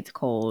tonight. It's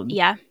cold.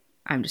 Yeah.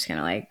 I'm just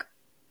gonna like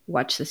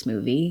watch this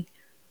movie.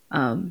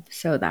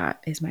 So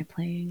that is my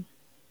playing.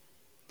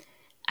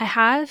 I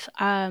have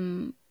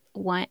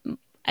one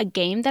a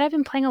game that I've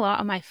been playing a lot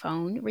on my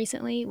phone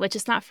recently, which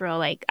is not for real.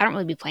 Like I don't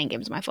really be playing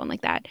games on my phone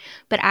like that,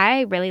 but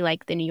I really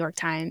like the New York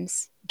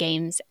Times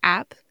Games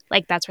app.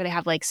 Like that's where they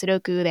have like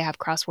Sudoku, they have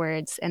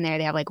crosswords, and there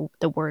they have like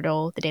the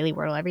Wordle, the daily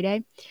Wordle every day.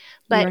 You are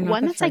But not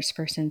one the that's like first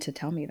person to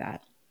tell me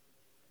that.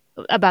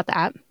 about the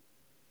app,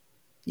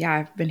 Yeah,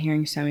 I've been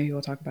hearing so many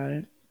people talk about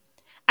it.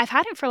 I've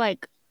had it for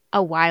like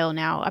a while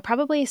now.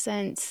 Probably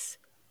since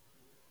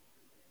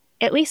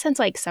at least since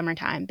like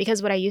summertime,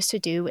 because what I used to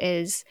do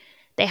is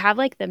they have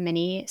like the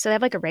mini, so they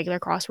have like a regular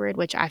crossword,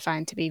 which I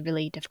find to be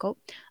really difficult.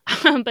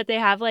 But they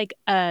have like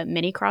a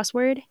mini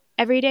crossword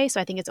every day.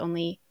 So I think it's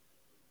only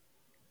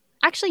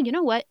actually, you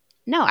know what?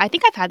 No, I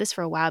think I've had this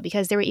for a while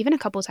because there were even a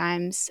couple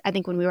times I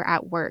think when we were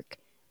at work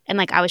and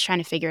like I was trying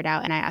to figure it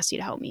out and I asked you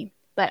to help me.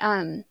 But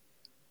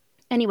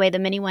anyway, the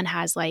mini one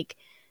has like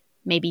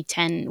maybe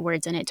 10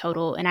 words in it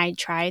total and I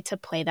try to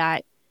play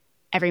that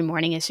every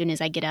morning as soon as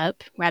I get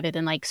up rather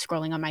than like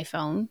scrolling on my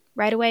phone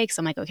right away because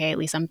I'm like, okay, at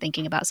least I'm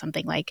thinking about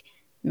something like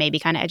maybe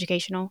kind of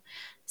educational.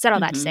 Said all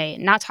that to Mm-hmm.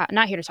 say,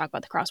 not here to talk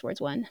about the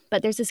crosswords one,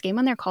 but there's this game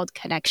on there called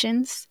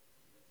Connections.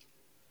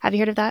 Have you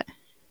heard of that?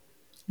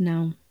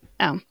 No.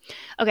 Oh,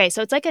 okay.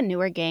 So it's like a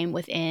newer game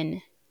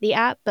within the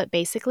app, but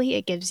basically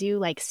it gives you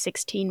like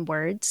 16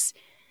 words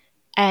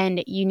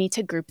and you need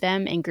to group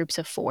them in groups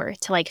of four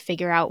to like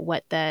figure out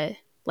what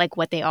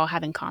they all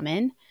have in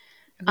common.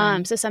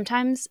 Okay. So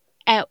sometimes,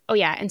 oh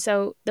yeah, and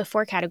so the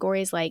four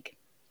categories like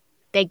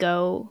they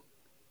go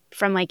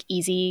from like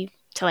easy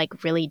to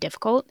like really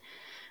difficult.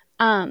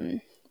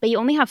 Um, but you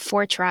only have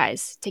four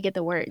tries to get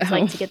the words,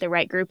 like Oh. to get the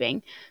right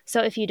grouping.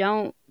 So if you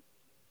don't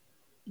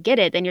get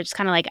it, then you're just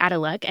kind of like out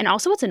of luck. And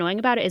also, what's annoying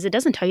about it is it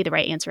doesn't tell you the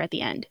right answer at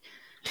the end,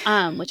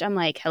 which I'm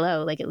like,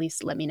 hello, like at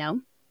least let me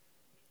know.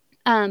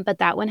 But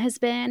that one has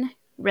been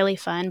really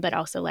fun, but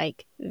also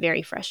like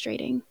very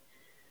frustrating.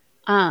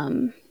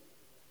 Um,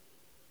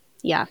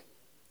 yeah,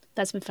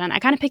 that's been fun. I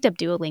kind of picked up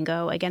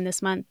Duolingo again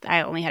this month.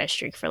 I only had a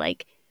streak for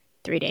like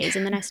 3 days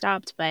and then I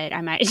stopped, but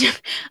I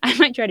might I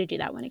might try to do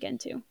that one again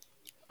too.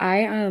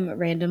 I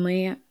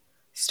randomly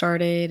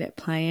started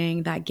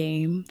playing that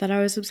game that I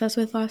was obsessed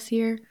with last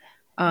year.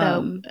 The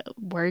Um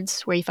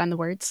words where you find the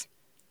words.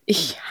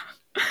 yeah.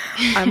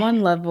 I'm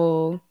on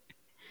level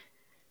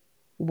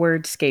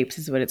Wordscapes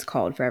is what it's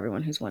called for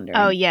everyone who's Oh wondering.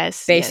 yes,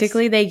 yes.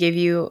 Basically, they give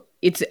you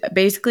it's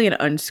basically an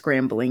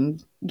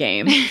unscrambling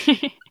game.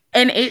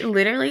 And it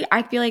literally,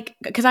 I feel like,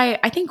 because I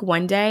think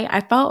one day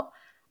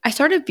I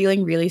started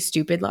feeling really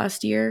stupid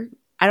last year.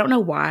 I don't know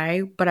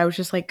why, but I was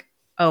just like,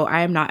 oh,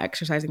 I am not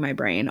exercising my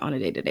brain on a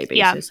day to day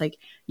Yeah, basis. Like,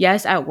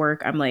 yes, at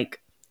work, I'm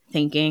like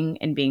thinking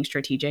and being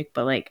strategic,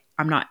 but like,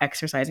 I'm not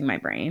exercising my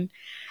brain.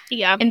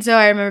 yeah. And so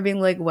I remember being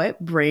like, what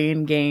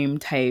brain game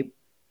type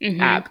Mm-hmm.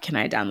 app can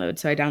I download?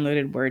 So I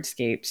downloaded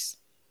Wordscapes.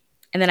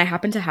 And then I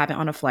happened to have it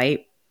on a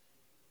flight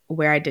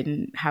where I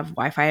didn't have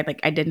Wi-Fi, like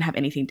I didn't have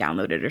anything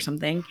downloaded or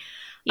something.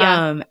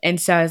 Yeah, And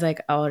so I was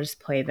like, oh, I'll just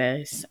play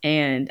this.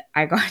 And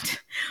I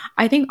got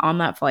I think on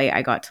that flight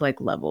I got to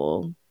like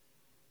level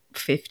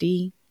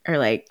 50 or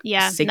like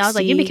yeah. No, I was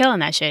like, you'd be 60. killing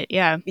that shit.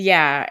 Yeah.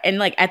 Yeah. And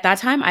like at that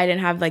time I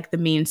didn't have like the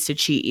means to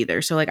cheat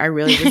either. So like I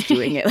really was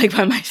doing it like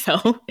by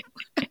myself.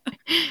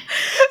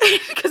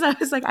 Because I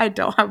was like, I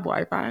don't have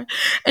Wi-Fi.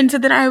 And so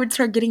then I would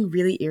start getting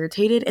really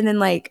irritated. And then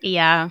like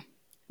Yeah.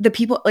 the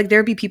people like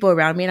there'd be people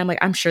around me and I'm like,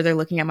 I'm sure they're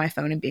looking at my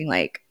phone and being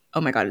like,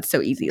 oh my God, it's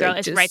so easy. Girl, Like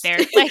it's right just there.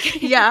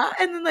 Like, yeah.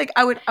 And then like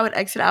I would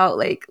exit out,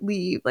 like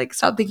leave, like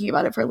stop thinking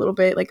about it for a little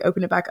bit, like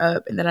open it back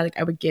up, and then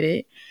I would get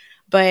it.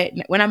 But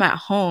when I'm at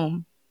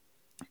home,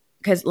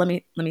 because let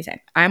me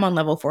say, I'm on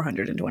level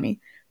 420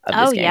 of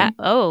oh this yeah. game.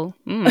 Oh,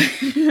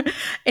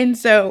 And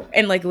so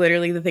and like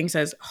literally the thing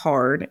says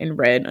hard in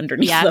red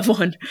underneath yeah. level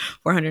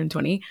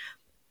 420.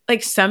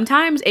 Like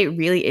sometimes it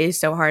really is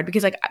so hard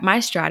because like my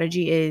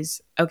strategy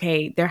is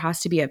okay, there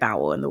has to be a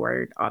vowel in the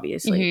word,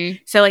 obviously. Mm-hmm.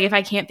 So like if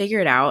I can't figure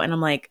it out and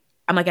I'm like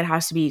it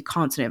has to be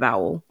consonant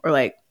vowel or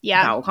like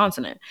Yeah. vowel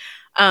consonant.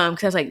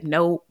 Because I was like,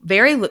 no,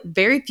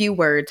 very few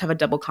words have a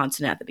double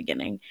consonant at the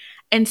beginning.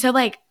 And so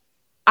like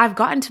I've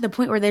gotten to the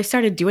point where they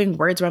started doing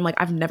words where I'm like,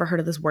 I've never heard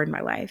of this word in my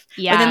life.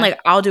 But then Yeah. like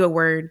I'll do a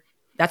word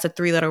that's a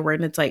 3-letter word,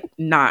 and it's like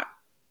not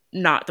the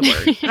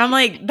word. And I'm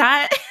like,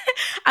 that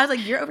I was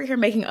like, you're over here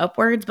making up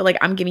words, but like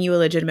I'm giving you a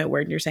legitimate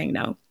word and you're saying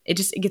no. It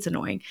gets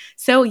annoying.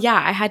 So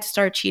yeah, I had to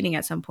start cheating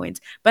at some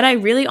points. But I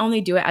really only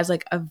do it as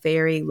like a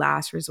very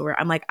last resort.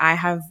 I'm like, I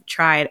have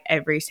tried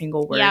every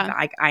single word Yeah.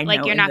 that I Like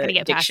know you're in not going the to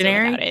get past it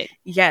without dictionary. it.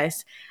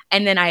 Yes.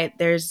 And then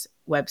there's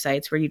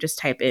websites where you just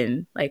type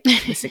in like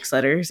the 6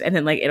 letters and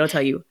then like it'll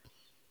tell you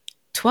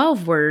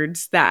 12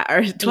 words that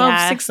are 12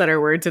 Yeah.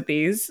 6-letter words with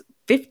these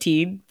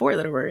 15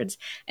 4-letter words.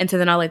 And so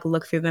then I'll like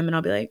look through them and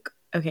I'll be like,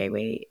 okay,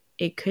 wait,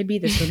 it could be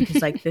this one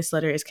because like this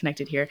letter is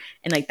connected here.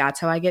 And like that's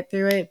how I get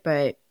through it.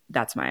 But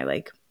that's my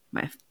like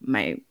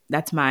my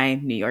that's my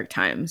New York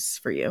Times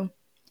for you.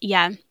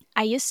 Yeah.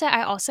 I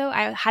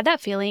had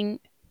that feeling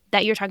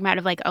that you're talking about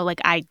of like, oh,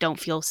 like I don't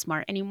feel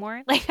smart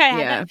anymore. Like I had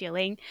Yeah. that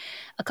feeling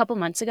a couple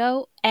months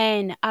ago.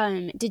 And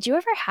did you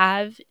ever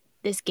have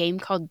this game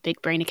called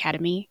Big Brain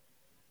Academy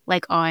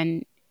like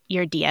on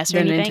your DS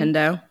or The anything?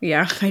 Nintendo.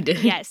 Yeah, I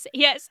did. Yes.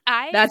 Yes.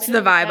 I That's the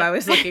literally looked vibe up I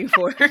was looking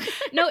for.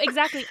 No,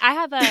 exactly. I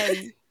have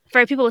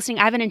for people listening,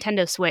 I have a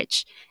Nintendo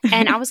Switch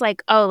and I was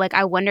like, "Oh, like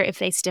I wonder if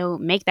they still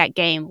make that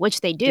game,"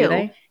 which they Do do.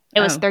 they? It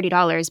was Oh.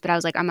 $30, but I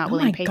was like, "I'm not Oh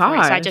willing my to pay for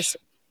it." So I just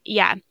gosh.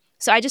 yeah.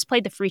 So I just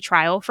played the free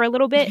trial for a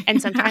little bit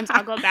and sometimes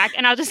I'll go back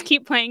and I'll just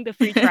keep playing the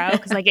free trial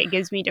cuz like it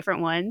gives me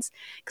different ones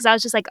cuz I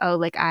was just like, "Oh,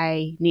 like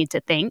I need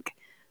to think."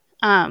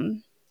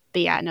 Um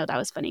but yeah, no, that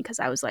was funny cuz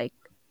I was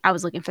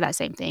looking for that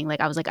same thing. Like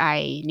I was like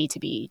I need to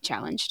be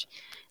challenged.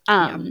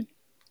 Yeah. Um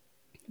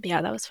but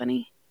yeah, that was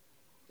funny.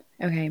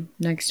 Okay.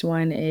 Next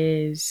one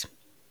is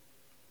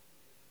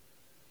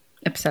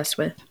obsessed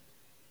with.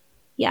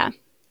 Yeah.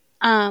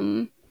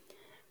 Um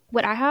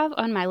what I have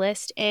on my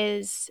list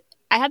is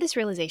I had this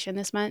realization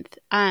this month,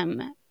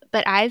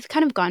 but I've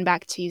kind of gone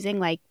back to using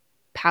like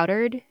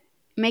powdered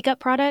makeup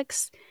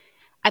products.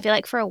 I feel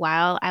like for a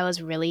while I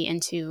was really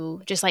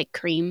into just like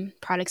cream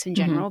products in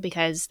Hmm. general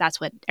because that's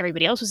what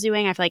everybody else was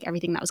doing. I feel like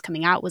everything that was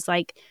coming out was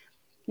like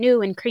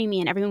new and creamy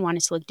and everyone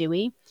wanted to look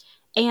dewy.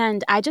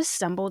 And I just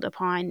stumbled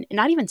upon,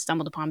 not even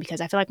stumbled upon because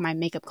I feel like my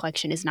makeup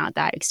collection is not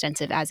that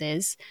extensive as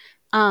is.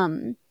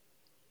 Um,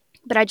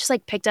 but I just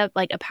like picked up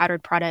like a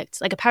powdered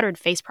product, like a powdered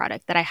face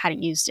product that I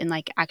hadn't used in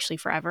like actually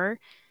forever.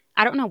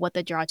 I don't know what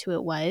the draw to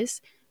it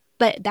was,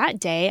 but that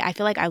day I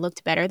feel like I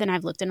looked better than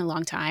I've looked in a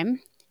long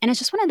time. And it's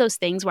just one of those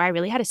things where I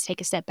really had to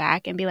take a step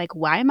back and be like,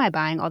 why am I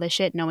buying all this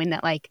shit knowing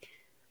that like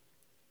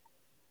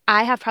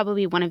I have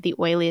probably one of the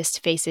oiliest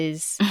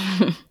faces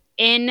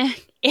in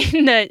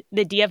in the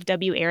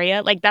DFW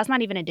area. Like that's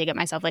not even a dig at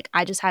myself. Like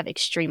I just have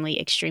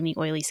extremely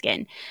oily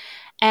skin.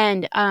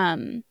 And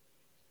I'm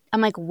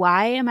like,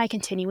 why am I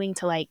continuing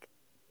to like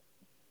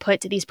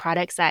put to these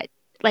products that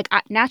like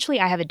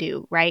naturally I have a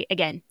do, right?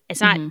 Again,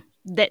 it's not Hmm.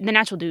 the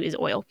natural do is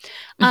oil.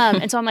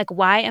 And so I'm like,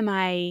 why am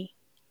I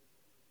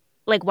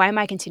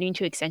continuing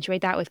to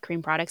accentuate that with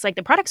cream products? Like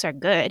the products are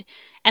good.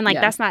 And like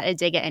Yeah. that's not a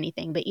dig at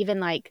anything, but even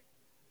like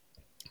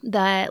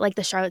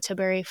the Charlotte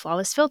Tilbury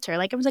flawless filter,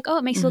 like everyone's like, oh,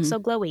 it makes you look Hmm. so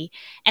glowy.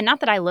 And not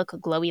that I look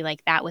glowy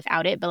like that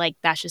without it, but like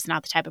that's just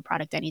not the type of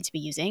product I need to be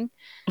using.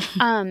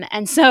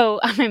 And so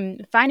I'm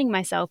finding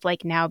myself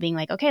like now being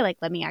like, okay, like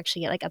let me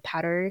actually get like a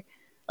powder,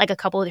 like a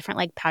couple of different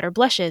like powder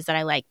blushes that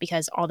I like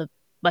because all the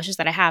blushes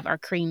that I have are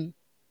cream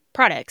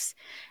products.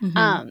 Hmm.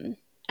 Um,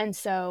 and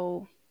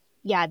so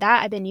yeah,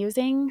 that I've been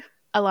using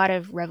a lot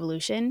of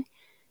Revolution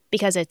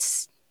because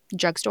it's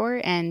drugstore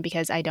and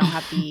because I don't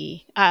have the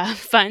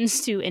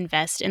funds to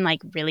invest in like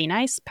really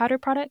nice powder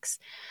products.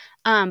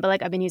 But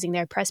like I've been using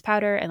their press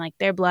powder and like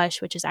their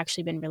blush, which has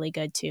actually been really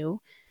good too.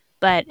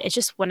 But it's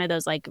just one of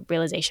those like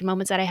realization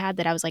moments that I had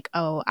that I was like,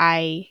 oh,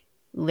 I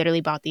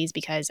literally bought these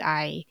because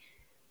I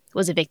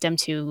was a victim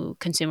to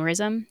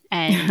consumerism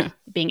and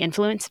being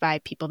influenced by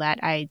people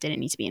that I didn't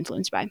need to be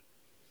influenced by.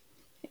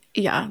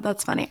 Yeah,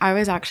 that's funny. I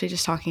was actually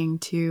just talking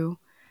to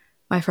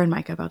my friend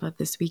Micah about that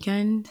this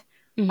weekend.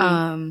 Mm-hmm.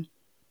 Um,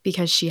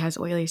 because she has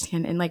oily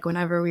skin. And like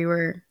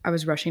whenever I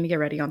was rushing to get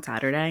ready on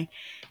Saturday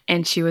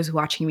and she was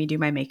watching me do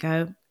my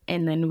makeup.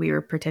 And then we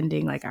were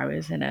pretending like I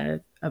was in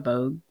a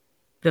Vogue,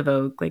 the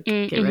Vogue, like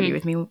get ready Mm-hmm.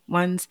 with me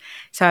ones.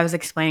 So I was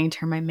explaining to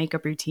her my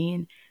makeup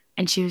routine.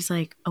 And she was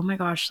like, oh my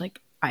gosh, like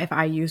if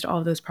I used all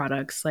of those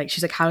products, like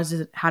she's like, how does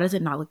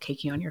it not look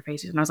cakey on your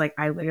faces? And I was like,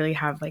 I literally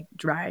have like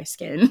dry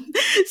skin.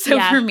 So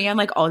Yeah. for me, I'm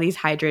like all these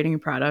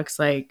hydrating products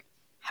like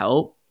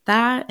help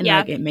that and Yeah.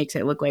 like it makes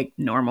it look like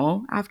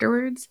normal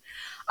afterwards.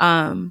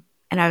 And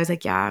I was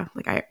like, yeah,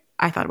 like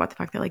I thought about the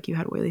fact that like you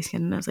had oily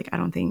skin and I was like, I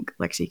don't think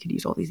Lexi could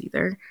use all these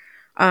either.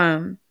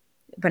 Um,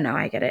 but no,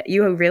 I get it.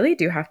 You really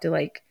do have to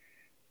like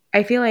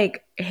I feel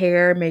like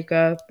hair,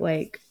 makeup,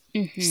 like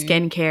Mm-hmm.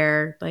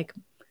 skincare, like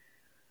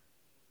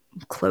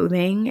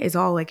clothing is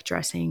all like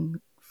dressing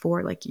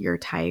for like your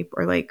type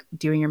or like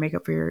doing your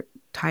makeup for your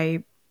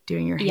type,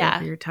 doing your hair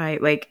for Yeah. your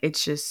type. Like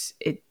it's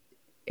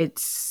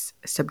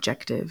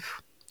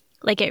subjective.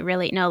 Like it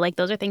really no, like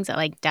those are things that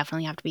like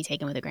definitely have to be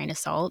taken with a grain of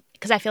salt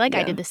because I feel like I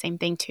Yeah. did the same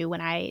thing too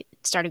when I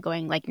started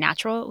going like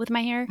natural with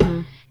my hair.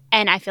 Mhm.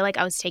 And I feel like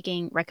I was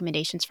taking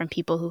recommendations from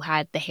people who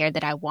had the hair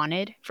that I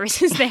wanted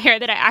versus the hair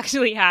that I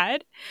actually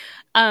had.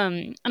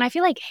 And I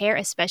feel like hair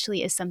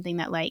especially is something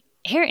that like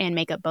hair and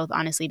makeup both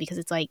honestly because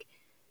it's like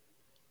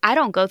I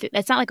don't go through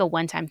that's not like a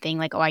one-time thing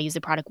like oh I use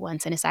the product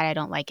once and decide I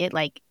don't like it.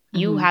 Like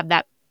you Hmm. have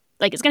that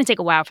like it's going to take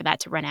a while for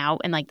that to run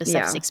out and like the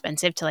stuff is Yeah.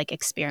 expensive to like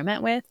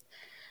experiment with.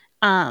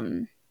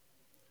 Um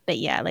but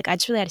yeah, like I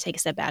just really had to take a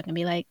step back and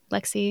be like,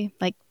 Lexi,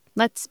 like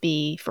let's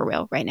be for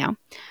real right now.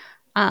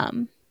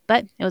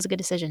 But it was a good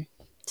decision.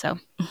 So,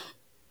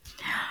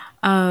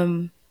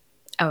 Um,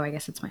 oh, I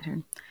guess it's my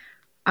turn.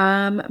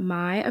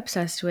 My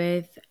obsessed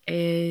with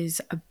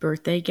is a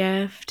birthday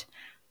gift.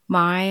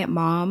 My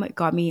mom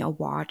got me a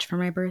watch for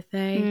my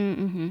birthday.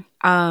 mm-hmm.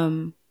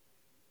 Um,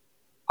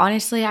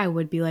 Honestly, I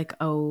would be like,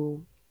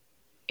 oh,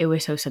 it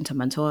was so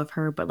sentimental of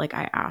her, but like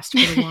I asked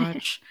for the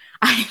watch.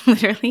 I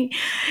literally,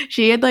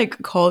 she had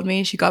like called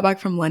me. She got back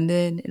from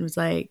London and was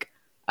like,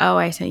 oh,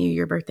 I sent you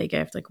your birthday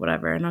gift, like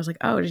whatever. And I was like,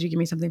 oh, did you give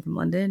me something from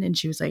London? And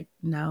she was like,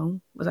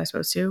 no, was I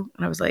supposed to?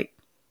 And I was like,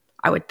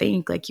 I would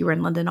think like you were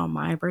in London on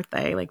my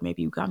birthday. Like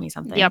maybe you got me The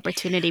something.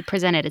 opportunity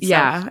presented itself.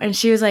 Yeah. And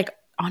she was like,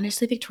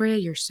 honestly, Victoria,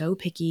 you're so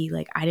picky.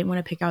 Like, I didn't want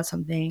to pick out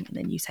something. And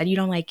then you said you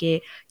don't like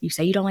it. You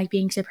say you don't like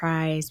being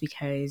surprised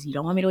because you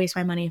don't want me to waste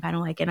my money if I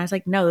don't like it. And I was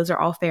like, no, those are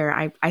all fair.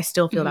 I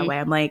still feel that Mm-hmm. way.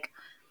 I'm like,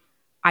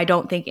 I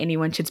don't think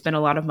anyone should spend a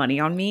lot of money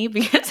on me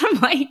because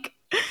I'm like,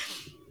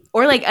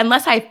 or like,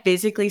 unless I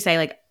physically say,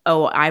 like,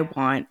 oh, I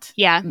want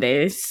Yeah.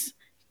 this,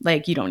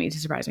 like, you don't need to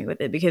surprise me with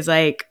it because,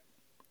 like,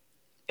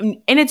 and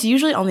it's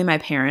usually only my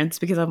parents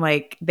because I'm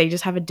like, they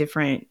just have a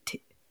different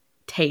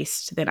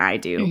taste than I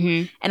do.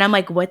 Mm-hmm. And I'm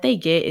like, what they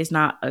get is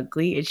not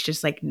ugly. It's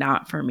just like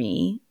not for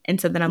me. And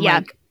so then I'm Yeah.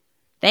 like,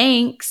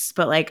 thanks,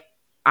 but like,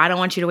 I don't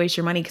want you to waste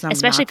your money because I'm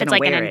Especially not if going it's to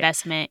like an wear it.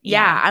 investment.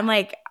 Yeah. Yeah. I'm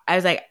like, I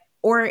was like,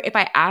 or if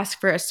I ask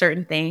for a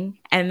certain thing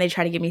and they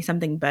try to give me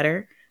something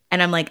better.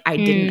 And I'm like, I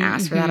didn't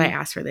ask for that. I Mm-hmm.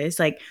 asked for this.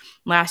 Like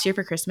last year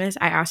for Christmas,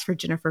 I asked for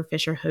Jennifer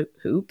Fisher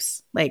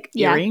hoops, like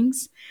Yeah.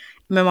 earrings.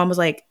 My mom was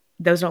like,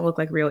 those don't look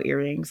like real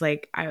earrings.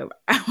 Like I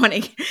want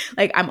to,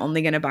 like, I'm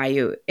only going to buy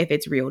you if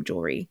it's real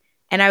jewelry.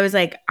 And I was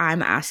like,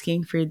 I'm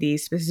asking for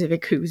these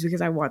specific hoops because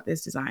I want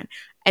this design.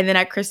 And then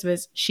at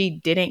Christmas, she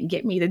didn't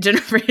get me the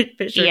Jennifer Fisher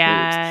hoops.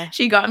 Yeah.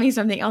 She got me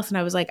something else. And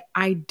I was like,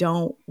 I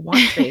don't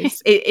want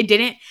this. It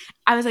didn't,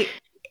 I was like,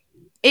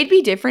 it'd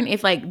be different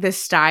if like the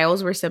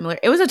styles were similar.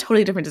 It was a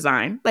totally different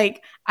design.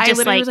 Like, I Just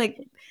literally like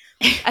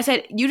was like, I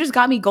said, you just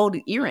got me gold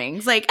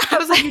earrings. Like, I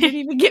was like, you didn't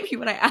even give me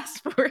what I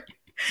asked for.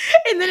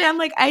 And then I'm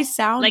like, I like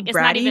sound it's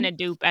not even bratty. a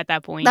dupe at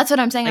that point. That's what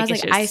I'm saying. I was Like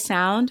it's like, I just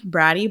sound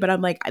bratty, but I'm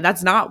like,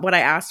 that's not what I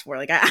asked for.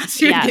 Like, I asked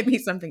you to yeah. give me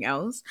something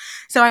else.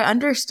 So I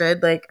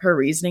understood like her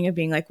reasoning of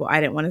being like, well, I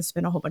didn't want to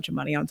spend a whole bunch of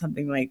money on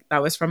something like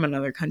that was from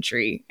another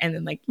country. And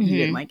then like you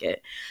didn't Mm-hmm. like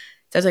it.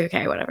 So I was like,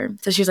 okay, whatever.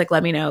 So she's like,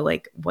 let me know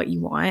like what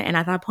you want. And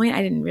at that point,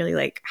 I didn't really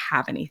like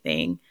have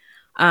anything.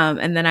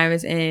 And then I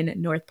was in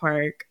North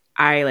Park.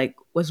 I like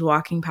was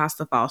walking past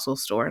the fossil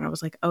store and I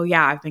was like, oh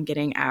yeah, I've been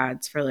getting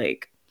ads for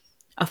like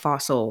a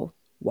fossil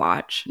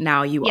watch.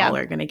 Now you Yeah. all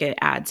are going to get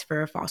ads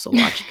for a fossil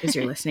watch because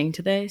you're listening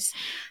to this.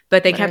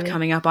 But they kept Literally.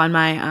 coming up on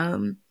my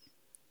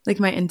like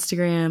my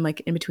Instagram like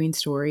in between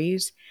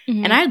stories. And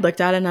Mm-hmm. I had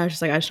looked at it and I was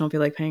just like, I just don't feel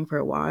like paying for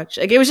a watch.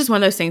 Like it was just one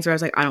of those things where I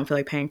was like, I don't feel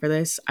like paying for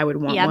this. I would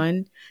want Yeah.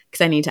 one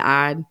because I need to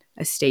add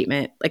a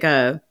statement, like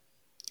a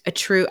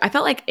true I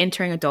felt like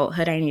entering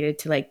adulthood, I needed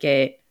to like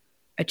get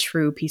a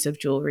true piece of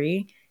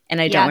jewelry. And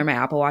I don't Yeah. wear my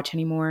Apple Watch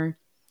anymore.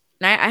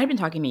 And I had been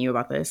talking to you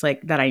about this,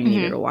 like that I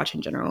needed Mm-hmm. a watch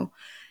in general.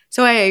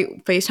 So I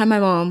FaceTimed my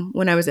mom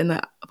when I was in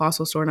the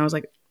fossil store and I was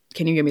like,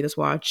 can you give me this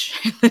watch?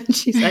 And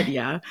she said,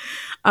 yeah.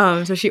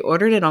 So she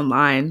ordered it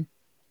online.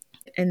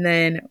 And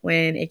then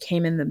when it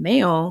came in the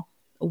mail,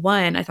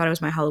 one, I thought it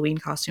was my Halloween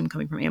costume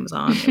coming from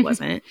Amazon. It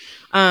wasn't.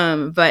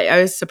 But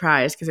I was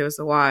surprised because it was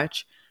the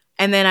watch.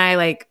 And then I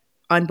like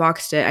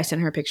unboxed it. I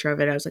sent her a picture of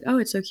it. I was like, oh,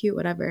 it's so cute,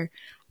 whatever.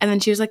 And then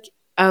she was like,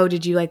 oh,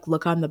 did you like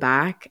look on the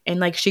back? And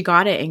like she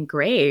got it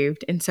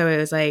engraved. And so it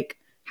was like,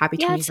 happy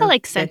Yeah, it's still 25th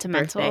like birthday.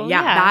 sentimental.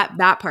 Yeah, Yeah.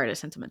 that part is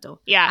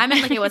sentimental. Yeah. I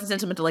meant like it wasn't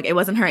sentimental, like it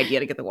wasn't her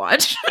idea to get the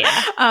watch.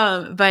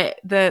 Yeah. But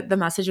the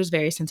message was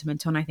very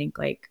sentimental and I think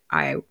like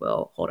I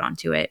will hold on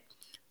to it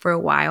for a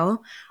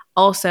while.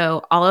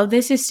 Also, all of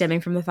this is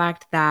stemming from the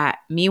fact that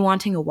me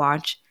wanting a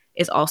watch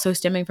is also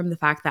stemming from the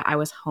fact that I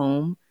was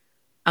home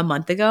a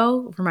month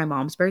ago for my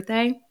mom's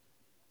birthday.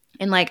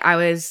 And like I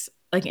was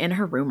like in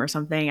her room or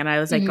something and I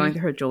was like Mm-hmm. going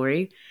through her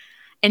jewelry.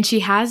 And she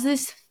has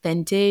this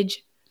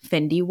vintage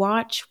Fendi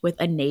watch with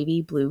a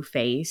navy blue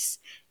face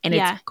and it's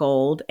Yeah.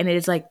 gold and it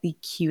is like the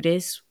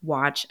cutest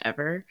watch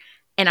ever.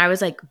 And I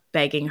was like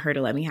begging her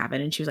to let me have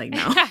it and she was like,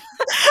 no.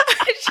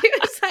 She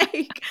was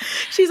like,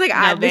 she's like,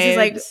 No, this is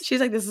like, babes. she's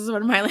like, this is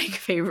one of my like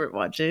favorite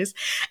watches.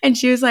 And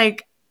she was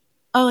like,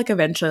 oh, like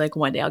eventually, like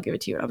one day I'll give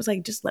it to you. And I was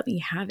like, just let me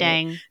have it.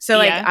 Dang. So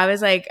like Yeah. I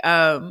was like,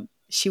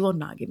 she will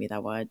not give me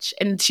that watch.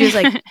 And she was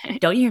like,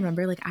 don't you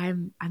remember? Like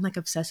I'm like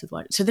obsessed with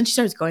watch. So then she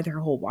starts going through her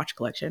whole watch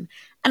collection.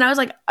 And I was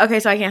like, okay,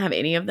 so I can't have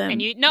any of And them.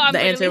 you no, I'm The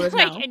answer literally was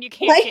like, no. and you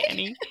can't Like get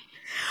any.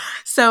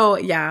 So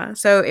yeah,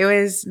 so it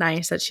was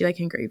nice that she like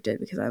engraved it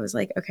because I was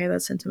like, okay,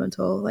 that's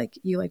sentimental. Like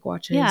you like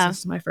watches. Yeah, This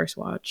is my first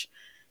watch.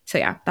 So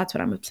yeah, that's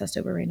what I'm obsessed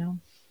over right now.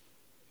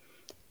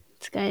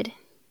 it's good.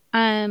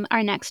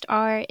 Our next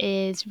R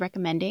is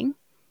recommending.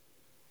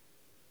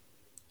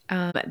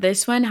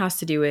 This one has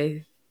to do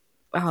with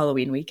a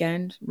Halloween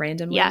weekend Yeah.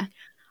 randomly.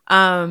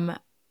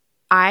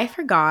 I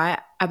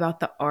forgot about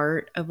the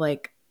art of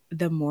like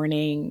the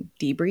morning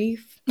debrief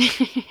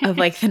of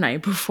like the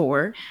night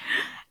before.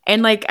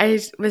 And like I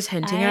was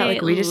hinting at, I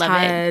like we just love it.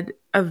 had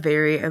a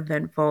very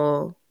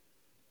eventful,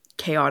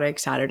 chaotic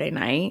Saturday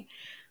night,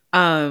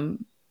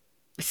 um,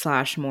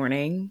 slash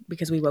morning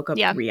because we woke up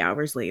Yeah. 3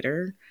 hours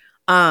later.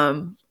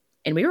 Um,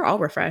 and we were all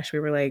refreshed. We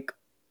were like,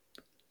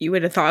 you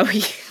would have thought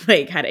we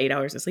like had 8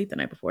 hours of sleep the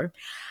night before.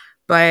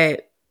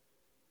 But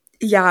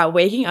yeah,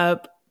 waking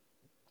up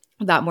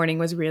that morning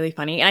was really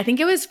funny. And I think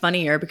it was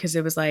funnier because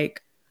it was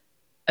like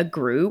a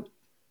group.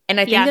 And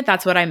I think Yeah. that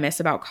that's what I miss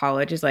about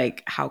college is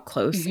like how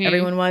close Hmm.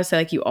 everyone was. So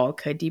like you all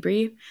could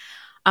debrief.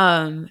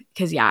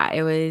 Because yeah,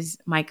 it was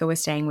Micah was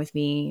staying with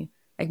me.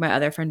 Like my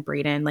other friend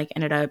Brayden, like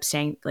ended up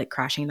staying like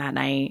crashing that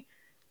night.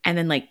 And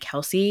then like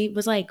Kelsey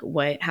was like,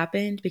 what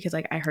happened? Because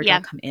like I heard y'all Yeah.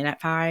 come in at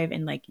 5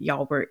 and like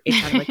y'all were it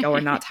sounded like y'all were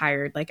not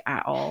tired like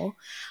at all.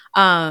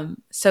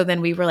 So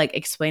then we were like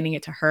explaining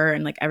it to her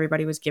and like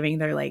everybody was giving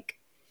their like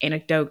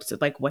anecdotes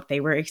of like what they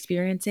were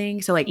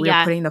experiencing. So like we were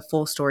Yeah. putting the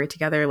full story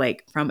together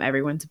like from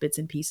everyone's bits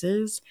and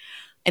pieces.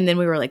 And then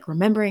we were like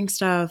remembering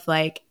stuff.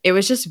 Like it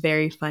was just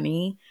very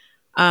funny.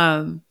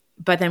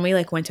 But then we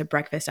like went to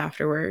breakfast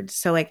afterwards.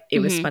 So like it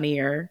was Hmm.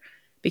 funnier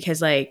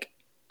because like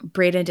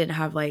Brayden didn't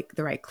have like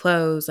the right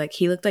clothes. Like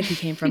he looked like he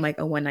came from like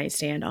a one night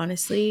stand,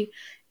 honestly.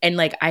 And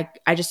like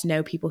I just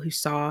know people who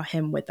saw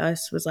him with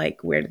us was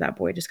like, where did that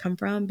boy just come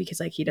from? Because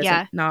like he doesn't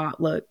Yeah.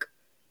 not look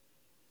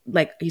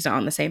like he's not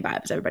on the same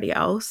vibe as everybody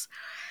else.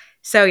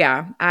 So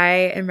yeah,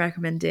 I am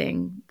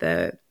recommending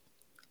the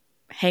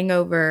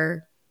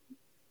hangover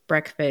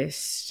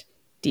breakfast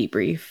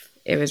debrief.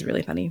 It was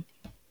really funny.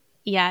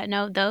 Yeah.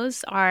 No,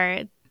 those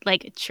are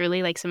like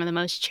truly like some of the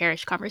most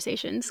cherished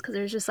conversations because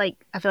there's just like,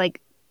 I feel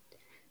like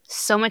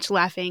so much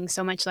laughing,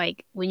 so much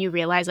like when you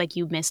realize like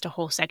you missed a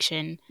whole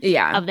section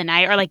Yeah. of the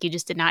night or like you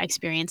just did not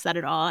experience that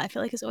at all. I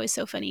feel like it's always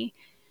so funny.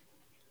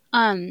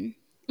 Um,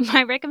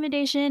 my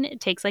recommendation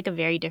takes like a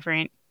very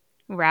different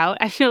route.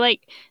 I feel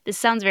like this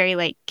sounds very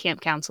like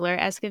camp counselor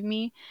esque of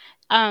me.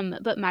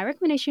 But my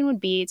recommendation would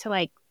be to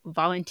like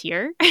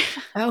volunteer.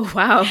 Oh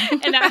wow.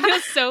 And that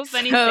feels so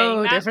funny saying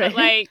So that, but different.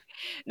 like,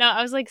 no,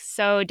 I was like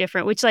so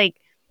different, which like,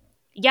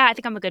 yeah, I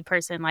think I'm a good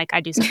person. Like,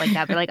 I do stuff like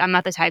that, but like, I'm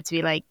not the type to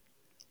be like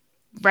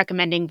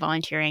recommending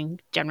volunteering,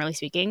 generally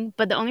speaking.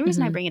 But the only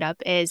reason I Hmm. bring it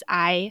up is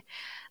I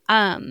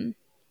um,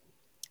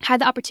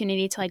 had the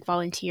opportunity to like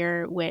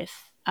volunteer with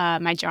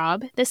my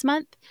job this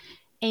month.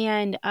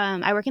 And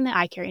I work in the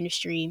eye care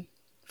industry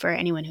for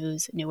anyone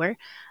who's newer.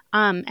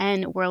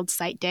 And World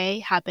Sight Day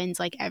happens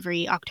like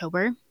every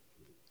October.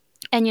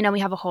 And, you know, we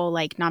have a whole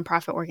like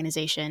nonprofit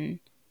organization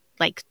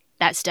like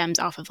that stems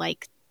off of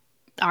like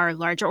our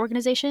larger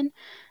organization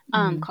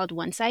Hmm. called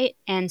One Sight.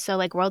 And so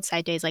like World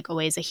Sight Day is like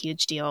always a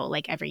huge deal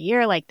like every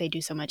year. Like they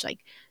do so much like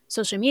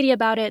social media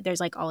about it. There's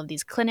like all of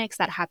these clinics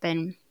that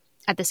happen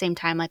at the same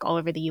time, like all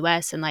over the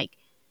US and like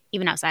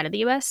even outside of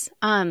the US.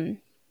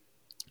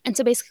 And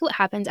so basically what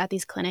happens at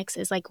these clinics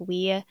is like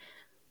we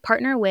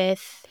partner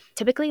with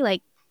typically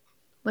like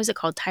what is it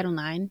called? Title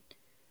IX.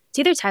 It's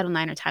either Title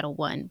IX or Title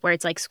One, where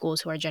it's like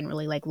schools who are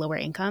generally like lower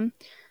income,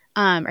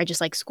 or just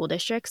like school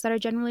districts that are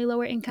generally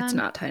lower It's income.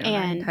 not Title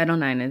IX. And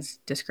Title IX is this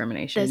is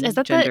discrimination, that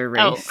the gender,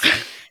 oh race.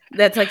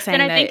 That's like then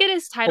saying I think that it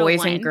is Title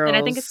boys and One. Then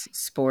I think it's girls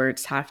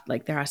sports have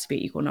like there has to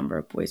be equal number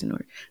of boys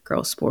and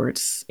girls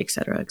sports, et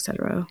cetera, et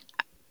cetera.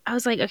 I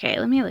was like, okay,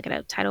 let me look it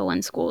up. Title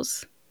One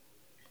schools.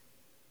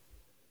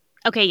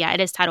 Okay, yeah, it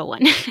is Title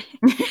One.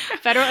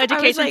 Federal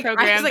education I was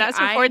program like, that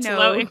I supports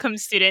low know. income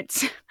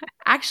students.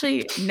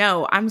 Actually,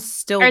 no, I'm Or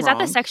still is that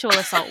the wrong. sexual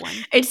assault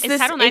one? It's Is this.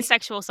 Title IX It's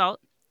sexual assault?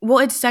 well,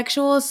 it's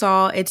sexual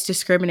assault, it's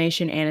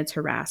discrimination, and it's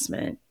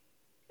harassment.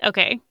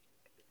 Okay.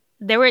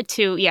 There were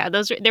two. Yeah,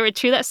 there were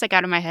two that stuck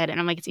out in my head, and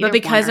I'm like, it's But either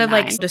one because or of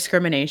like nine.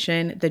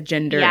 discrimination, the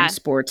gender and Yeah,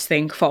 sports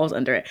thing falls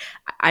under it.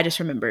 I just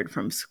remembered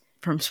from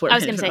sport I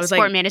was gonna management. say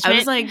sport I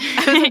was management. like,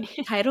 I was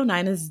like, Title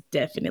IX is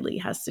definitely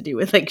has to do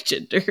with like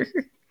gender.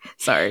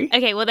 Sorry.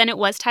 Okay, well then it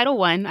was Title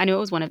One. I knew it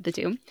was one of the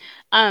two,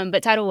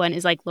 but Title One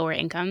is like lower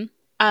income,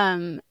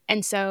 and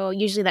so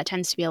usually that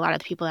tends to be a lot of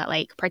the people that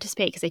like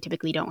participate because they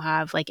typically don't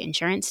have like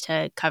insurance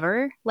to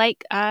cover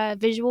like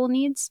visual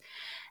needs,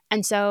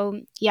 and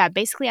so yeah,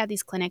 basically at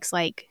these clinics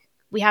like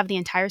we have the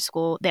entire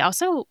school. They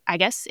also, I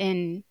guess,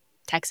 in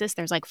Texas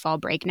there's like fall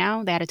break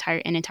now. They had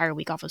an entire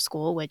week off of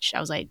school, which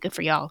I was like, good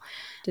for y'all.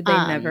 Did they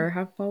Um, never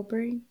have fall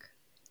break?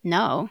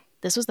 no,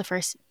 this was the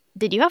first.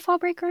 Did you have fall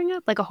break growing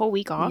up? Like a whole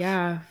week off?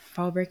 Yeah,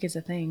 fall break is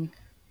a thing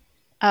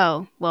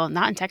Oh, well,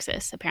 not in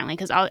Texas apparently,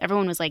 because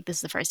everyone was like, "This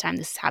is the first time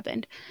this has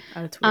happened."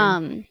 at a tour.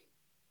 Um,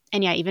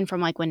 and yeah, even from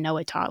like when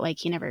Noah taught, like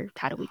he never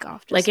had a week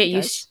off Like just it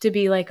because. used to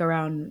be like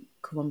around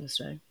Columbus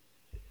Day.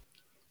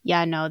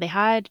 Yeah, no, they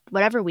had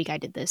whatever week I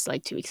did this,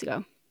 like 2 weeks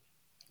ago.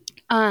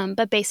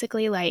 But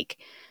basically, like,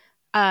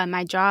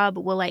 my job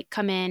will like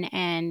come in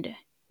and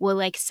will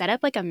like set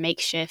up like a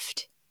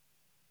makeshift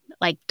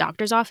like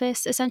doctor's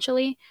office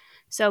essentially.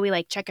 So we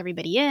like check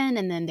everybody in,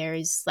 and then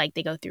there's like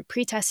they go through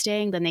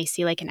pre-testing, then they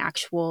see like an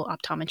actual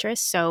optometrist.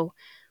 So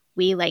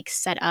we like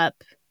set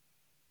up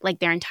like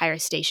their entire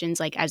stations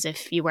like as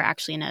if you were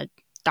actually in a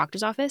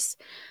doctor's office.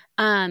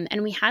 And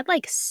we had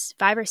like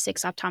 5 or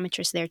 6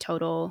 optometrists there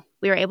total.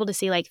 We were able to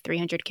see like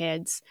 300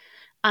 kids.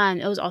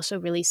 It was also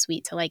really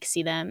sweet to like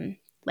see them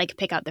like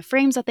pick out the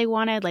frames that they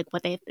wanted, like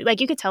what they like.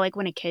 You could tell like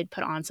when a kid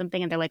put on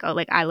something and they're like, "Oh,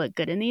 like I look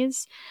good in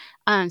these."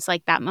 So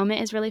like that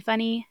moment is really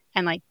funny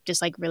and like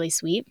just like really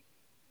sweet.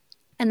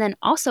 And then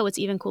also, what's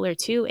even cooler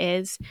too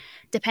is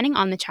depending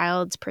on the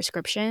child's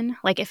prescription,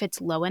 like if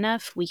it's low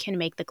enough, we can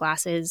make the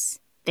glasses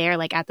there,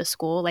 like at the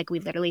school. Like we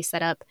literally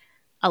set up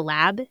a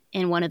lab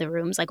in one of the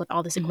rooms, like with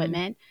all this Hmm.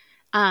 equipment.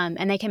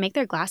 And they can make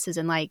their glasses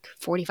in like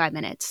 45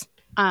 minutes,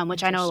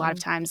 which I know a lot of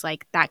Interesting. times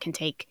like that can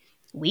take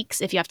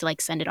weeks if you have to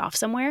like send it off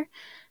somewhere.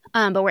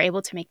 But we're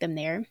able to make them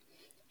there.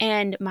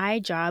 And my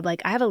job,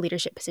 like I have a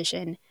leadership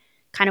position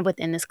kind of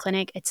within this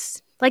clinic.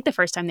 It's like the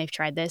first time they've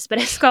tried this, but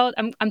it's called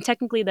I'm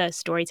technically the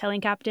storytelling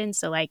captain.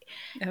 So like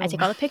I Oh,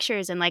 take all the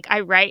pictures and like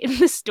I write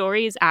the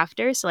stories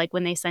after. So like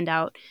when they send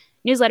out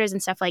newsletters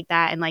and stuff like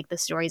that and like the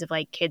stories of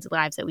like kids'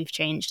 lives that we've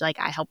changed, like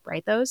I help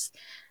write those.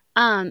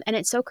 And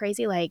it's so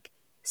crazy, like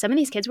some of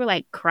these kids were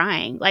like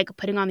crying, like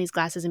putting on these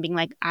glasses and being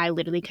like, I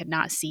literally could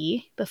not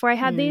see before I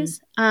had mm,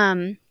 these.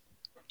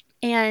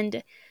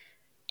 And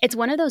it's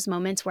one of those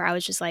moments where I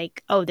was just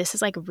like, oh, this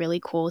is like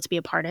really cool to be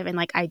a part of. And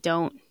like, I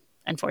don't,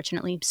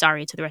 unfortunately,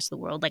 sorry to the rest of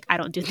the world, like, I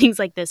don't do things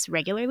like this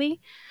regularly.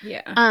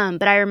 yeah.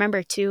 But I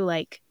remember too,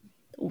 like,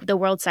 the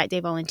World Sight Day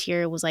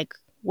volunteer was like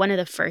one of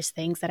the first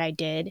things that I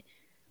did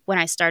when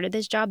I started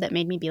this job that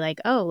made me be like,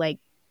 oh, like,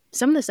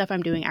 some of the stuff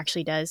I'm doing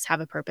actually does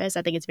have a purpose.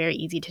 I think it's very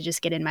easy to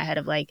just get in my head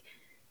of like,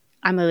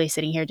 I'm literally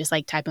sitting here just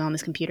like typing on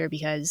this computer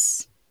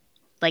because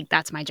like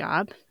that's my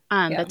job.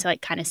 Yeah. But to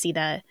like kind of see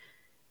the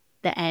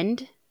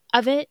end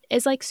of it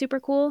is like super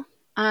cool.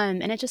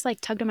 And it just like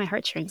tugged on my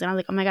heartstrings. And I was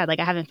like, oh my God, like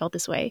I haven't felt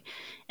this way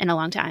in a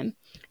long time.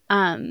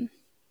 Um,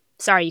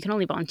 Sorry, you can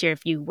only volunteer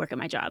if you work at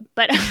my job,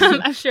 but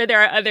I'm sure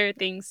there are other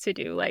things to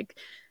do. Like,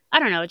 I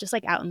don't know, just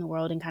like out in the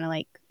world and kind of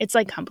like, it's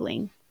like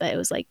humbling, but it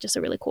was like just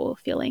a really cool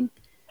feeling.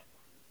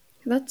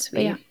 That's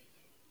But yeah,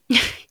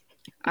 sweet.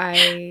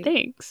 I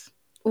thanks.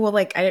 well,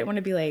 like I didn't want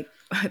to be like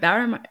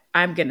that.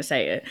 I'm gonna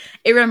say it.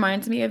 It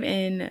reminds me of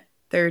in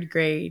third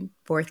grade,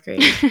 fourth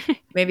grade,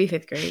 maybe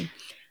fifth grade,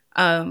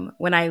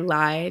 when I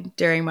lied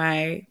during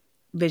my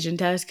vision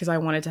test because I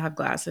wanted to have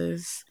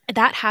glasses,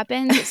 That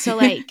happened. So,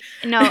 like,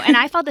 no, and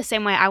I felt the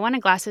same way. I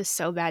wanted glasses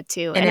so bad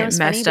too. and And it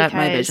messed up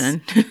my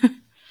vision.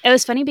 it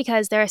was funny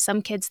because there are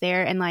some kids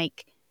there and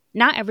like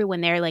not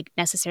everyone there like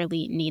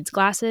necessarily needs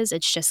glasses.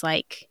 It's just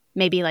like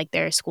maybe like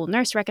their school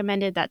nurse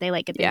recommended that they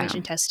like get their Yeah,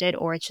 vision tested,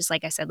 or it's just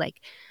like I said, like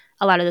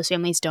a lot of those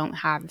families don't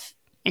have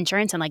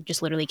insurance and like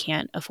just literally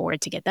can't afford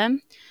to get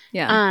them.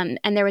 yeah.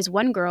 And there was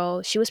one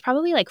girl, she was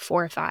probably like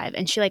 4 or 5,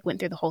 and she like went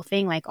through the whole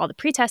thing, like all the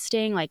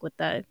pre-testing, like with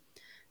the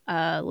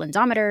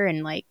lensometer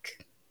and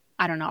like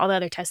I don't know all the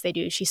other tests they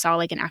do. She saw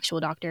like an actual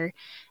doctor,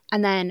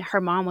 and then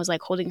her mom was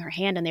like holding her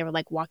hand, and they were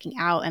like walking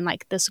out, and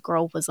like this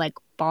girl was like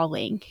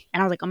bawling,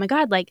 and I was like, oh my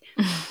God, like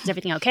is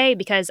everything okay?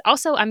 Because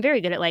also I'm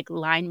very good at like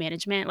line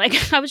management.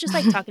 Like I was just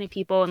like talking to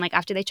people, and like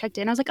after they checked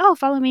in, I was like, oh,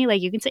 follow me,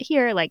 like you can sit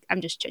here. Like I'm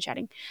just chit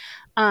chatting.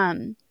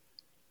 Um,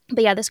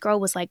 but yeah, this girl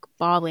was like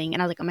bawling,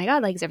 and I was like, "Oh my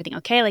God, like, is everything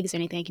okay? Like, is there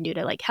anything I can do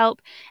to like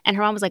help?" And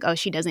her mom was like, "Oh,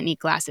 she doesn't need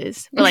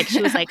glasses," but like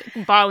she was like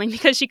bawling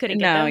because she couldn't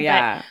get No, them. But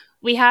yeah,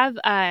 we had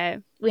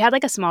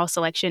like a small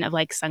selection of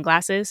like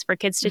sunglasses for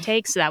kids to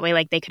take, so that way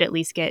like they could at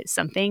least get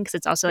something because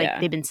it's also like yeah.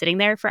 they've been sitting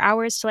there for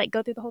hours to like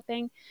go through the whole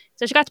thing.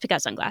 So she got to pick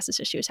out sunglasses,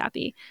 so she was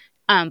happy.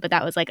 But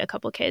that was like a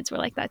couple kids were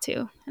like that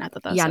too, and I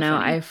thought that was Yeah, so no,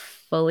 funny. I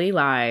fully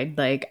lied.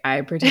 Like,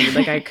 I pretended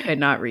like I could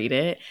not read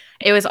it.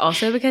 It was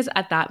also because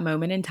at that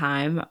moment in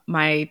time,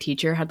 my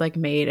teacher had like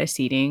made a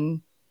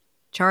seating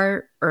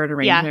chart or an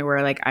Yeah, arrangement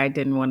where like I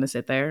didn't want to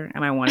sit there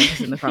and I wanted to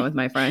sit in the front with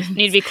my need to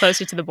friends. be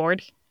closer to the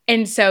board.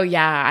 And so,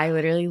 yeah, I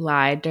literally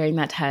lied during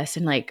that test.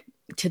 And like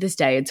to this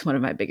day, it's one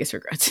of my biggest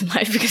regrets in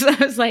life because I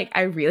was like,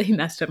 I really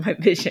messed up my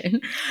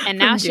vision And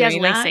now from she has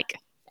doing that. LASIK.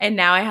 And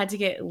now I had to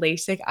get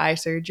LASIK eye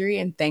surgery.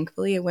 And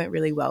thankfully, it went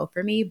really well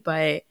for me,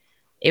 but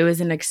it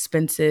was an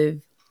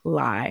expensive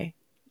lie,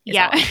 is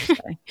all Yeah, I have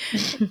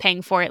to say.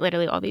 paying for it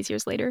literally all these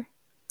years later.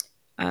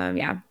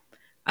 Yeah.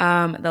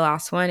 The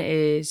last one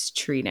is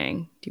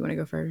treating. Do you want to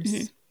go Mm-hmm.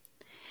 first?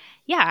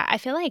 Yeah, I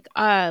feel like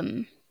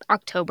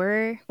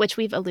October, which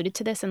we've alluded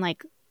to this in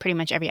like pretty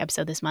much every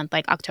episode this month,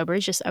 like October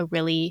is just a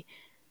really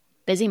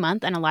busy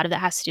month, and a lot of that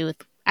has to do with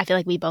I feel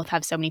like we both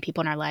have so many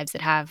people in our lives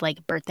that have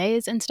like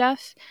birthdays and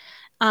stuff,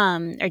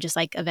 or just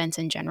like events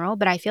in general.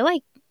 But I feel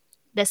like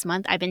this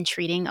month I've been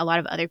treating a lot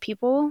of other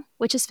people,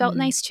 which has felt Mm,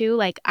 nice too.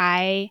 Like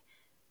I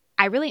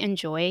really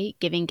enjoy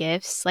giving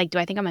gifts. Like, do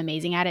I think I'm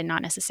amazing at it?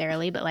 Not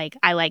necessarily, but like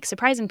I like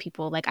surprising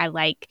people. Like I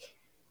like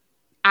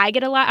I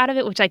get a lot out of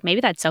it, which like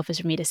maybe that's selfish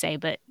of me to say,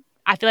 but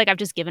I feel like I've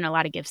just given a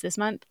lot of gifts this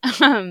month.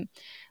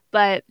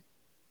 But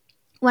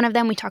one of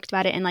them, we talked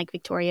about it in like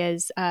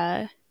Victoria's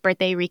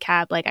birthday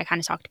recap. Like I kind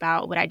of talked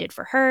about what I did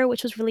for her,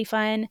 which was really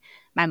fun.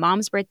 My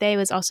mom's birthday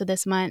was also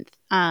this month.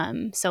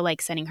 So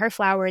like sending her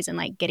flowers and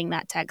like getting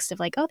that text of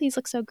like, oh, these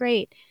look so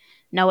great.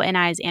 Noah and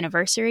I's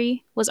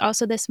anniversary was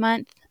also this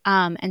month.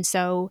 And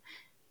so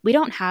we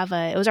don't have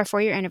it was our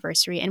 4 year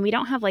anniversary, and we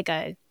don't have like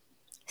a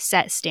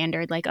set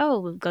standard, like, oh,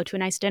 we'll go to a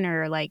nice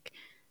dinner or like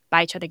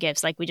buy each other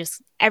gifts. Like we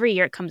just, every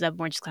year it comes up and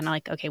we're just kind of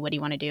like, okay, what do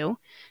you want to do?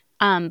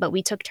 But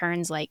we took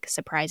turns like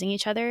surprising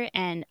each other.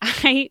 And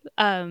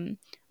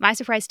my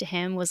surprise to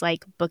him was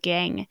like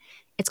booking,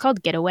 it's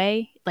called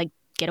Getaway, like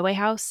Getaway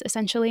House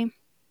essentially.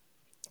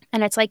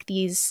 And it's like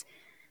these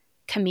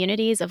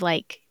communities of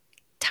like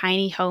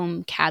tiny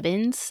home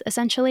cabins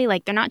essentially.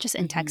 Like they're not just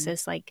in Mm-hmm.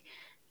 Texas. Like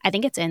I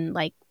think it's in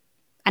like,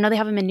 I know they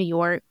have them in New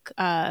York.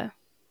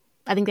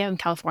 I think they have them in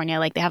California.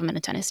 Like they have them in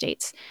a ton of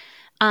states.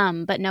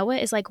 But Noah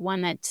is like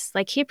one that's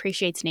like he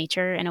appreciates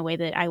nature in a way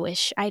that I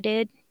wish I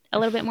did a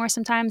little bit more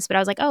sometimes. But I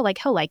was like, oh, like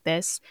he'll like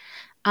this.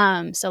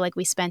 So like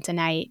we spent a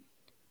night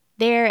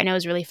there, and it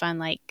was really fun.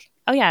 Like,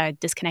 oh yeah,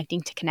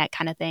 disconnecting to connect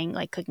kind of thing.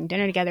 Like cooking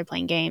dinner together,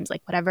 playing games,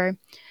 like whatever.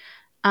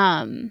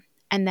 And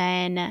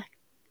then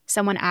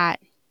someone at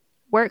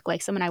work,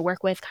 like someone I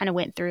work with, kind of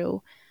went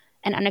through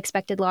an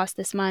unexpected loss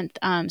this month.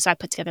 So I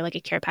put together like a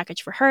care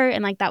package for her,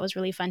 and like that was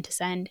really fun to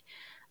send.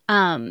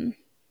 Um,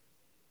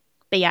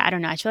 but yeah, I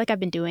don't know. I feel like I've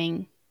been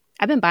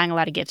buying a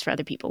lot of gifts for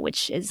other people,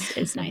 which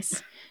is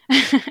nice.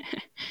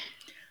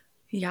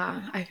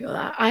 Yeah, I feel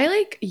that. I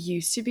like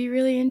used to be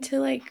really into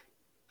like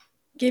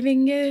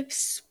giving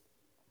gifts,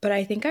 but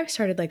I think I've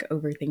started like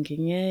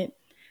overthinking it.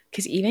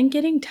 Because even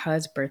getting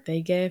Tuz's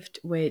birthday gift,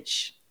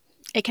 which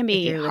It can if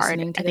be you're hard,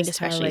 listening I to think, this, Tuz,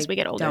 especially as like we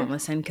get older. don't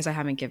listen because I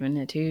haven't given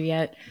it to you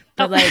yet.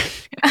 Oh, But like,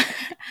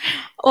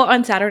 well,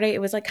 on Saturday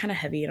it was like kind of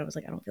heavy, and I was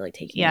like, I don't feel like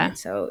taking yeah, it,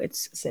 so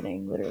it's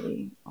sitting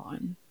literally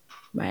on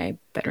my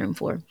bedroom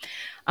floor.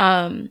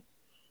 Um,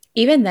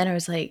 Even then, I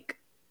was like,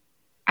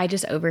 I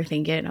just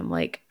overthink it, and I'm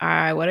like,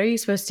 what are you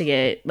supposed to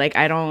get? Like,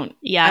 I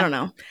yeah, don't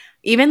know.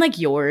 Even like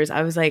yours,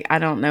 I was like, I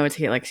don't know what to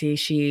get. Like, see,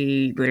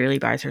 she literally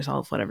buys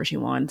herself whatever she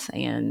wants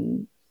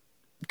and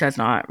does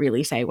not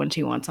really say when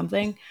she wants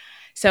something.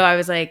 So I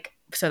was like,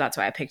 so that's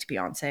why I picked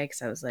Beyonce,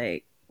 because I was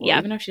like, well, yeah,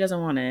 even if she doesn't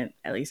want it,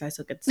 at least I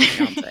still get to see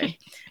Beyonce.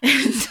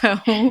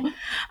 so,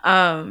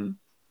 um,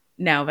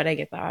 no, but I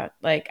get that.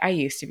 Like, I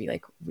used to be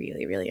like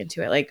really, really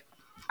into it. Like,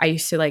 I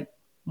used to like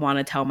want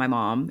to tell my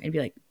mom and be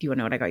like, do you want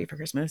to know what I got you for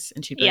Christmas?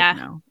 And she'd be like, yeah,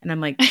 no. And I'm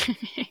like,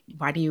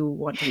 why do you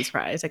want to be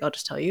surprised? Like, I'll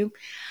just tell you.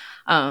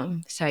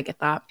 So I get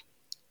that.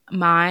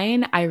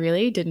 Mine, I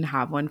really didn't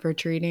have one for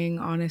treating,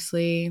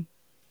 honestly.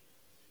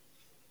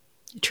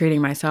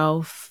 Treating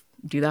myself,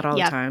 do that all the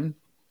yeah. time.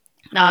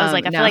 No, I was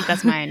like, I feel No. like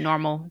that's my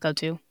normal go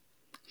to.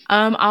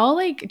 I'll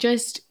like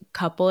just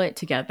couple it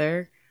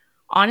together.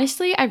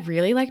 Honestly, I've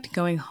really liked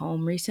going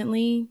home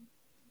recently,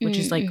 which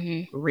is like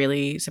Mm-hmm.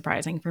 really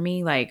surprising for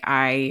me. Like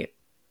I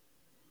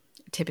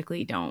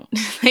typically don't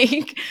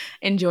like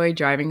enjoy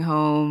driving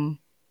home.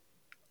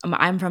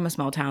 I'm from a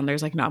small town.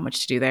 There's like not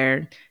much to do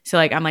there. So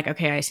like I'm like,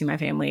 okay, I see my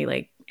family,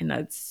 like, and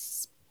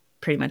that's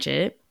pretty much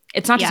it.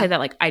 It's not to Yeah, say that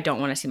like I don't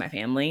want to see my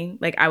family.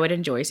 Like I would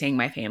enjoy seeing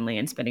my family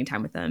and spending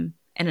time with them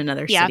in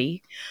another yeah,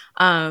 city.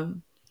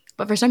 Um,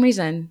 but for some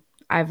reason,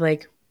 I've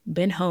like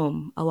been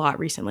home a lot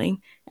recently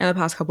in the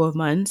past couple of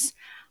months.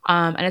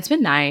 And it's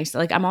been nice.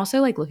 Like I'm also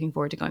like looking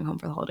forward to going home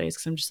for the holidays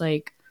because I'm just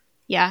like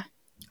yeah.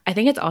 I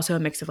think it's also a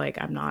mix of like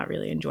I'm not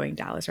really enjoying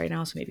Dallas right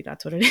now, so maybe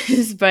that's what it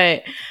is.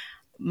 But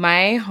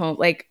my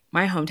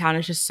hometown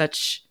is just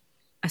such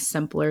a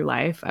simpler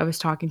life. I was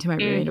talking to my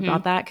roommate Mm-hmm.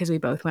 about that because we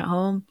both went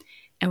home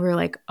and we are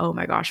like, oh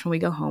my gosh, when we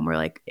go home, we're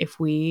like, if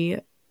we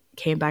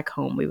came back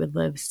home, we would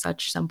live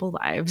such simple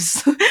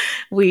lives.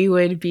 We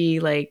would be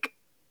like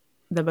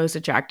the most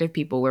attractive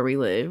people where we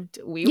lived.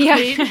 We Yeah,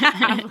 would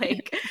have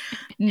like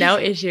no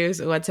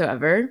issues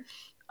whatsoever.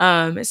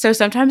 So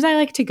sometimes I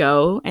like to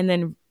go and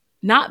then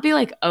not be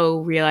like,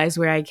 oh, realize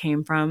where I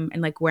came from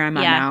and like where I'm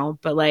at yeah, now,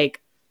 but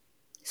like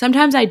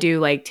sometimes I do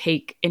like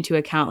take into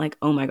account like,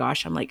 oh my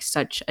gosh, I'm like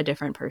such a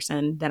different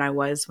person than I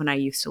was when I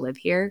used to live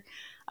here.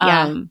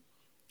 yeah. Um,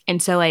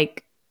 and so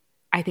like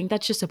I think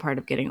that's just a part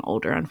of getting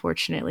older,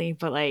 unfortunately.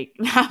 But like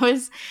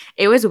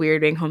it was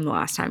weird being home the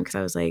last time because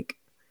I was like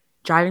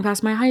driving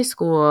past my high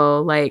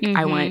school. Like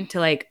I Mm-hmm. went to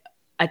like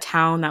a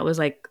town that was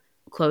like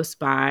close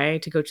by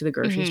to go to the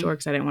grocery Mm-hmm. store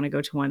because I didn't want to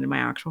go to one in my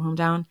actual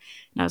hometown.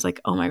 And I was like,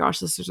 oh my gosh,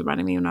 this is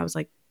reminding me when I was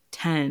like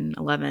 10,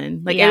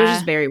 11. Like it was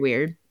just Yeah. very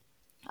weird.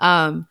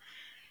 Um,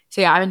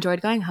 so yeah, I've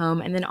enjoyed going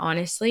home. And then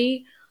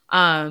honestly,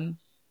 um,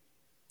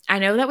 I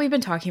know that we've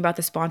been talking about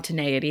the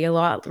spontaneity a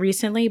lot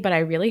recently, but I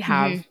really Mm-hmm.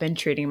 have been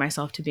treating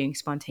myself to being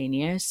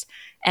spontaneous.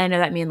 And I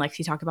know that me and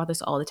Lexi talk about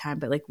this all the time,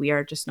 but like we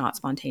are just not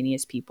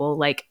spontaneous people.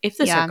 Like if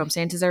the Yeah.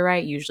 circumstances are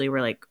right, usually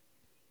we're like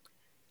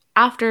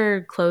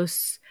after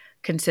close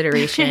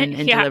consideration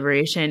and Yeah.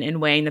 deliberation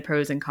and weighing the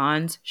pros and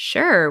cons,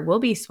 sure, we'll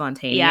be Yeah.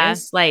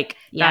 spontaneous. Like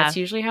Yeah. that's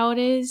usually how it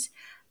is.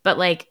 But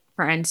like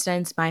For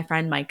instance, my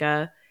friend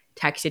Micah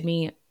texted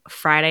me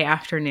Friday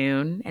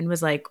afternoon and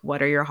was like,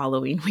 "What are your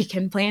Halloween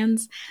weekend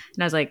plans?"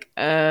 And I was like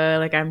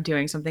I'm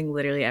doing something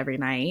literally every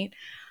night.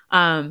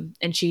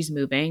 And she's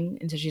moving,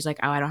 and so she's like,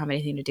 "Oh, I don't have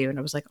anything to do." And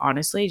I was like,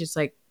 "Honestly, just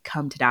like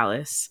come to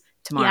Dallas Yeah.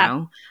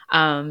 tomorrow."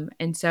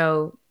 And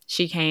so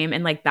she came,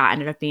 and like that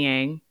ended up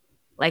being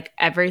like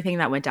everything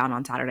that went down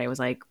on Saturday was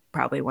like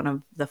probably one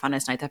of the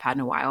funnest nights I've had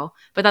in a while.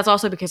 But that's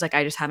also because like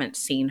I just haven't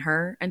seen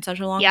her in such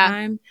a long Yeah.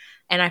 time,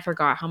 and I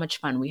forgot how much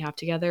fun we have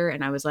together.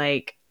 And I was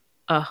like,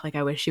 oh, like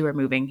I wish you were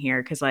moving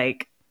here because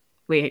like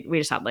we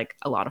just had like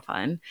a lot of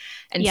fun.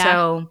 And Yeah.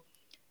 so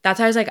that's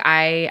why I was like,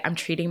 I'm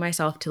treating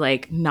myself to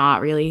like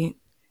not really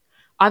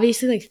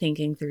obviously like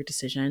thinking through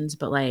decisions,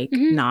 but like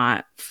Hmm.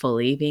 not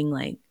fully being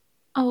like,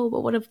 oh,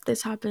 but what if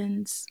this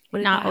happens? What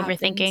if Not that happens?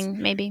 overthinking,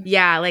 maybe.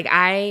 Yeah, like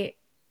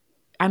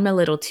I'm a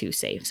little too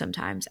safe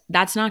sometimes.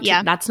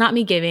 Yeah. That's not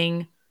me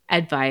giving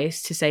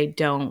advice to say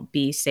don't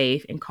be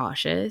safe and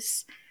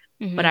cautious,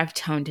 but Hmm. I've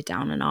toned it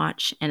down a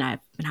notch and I've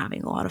been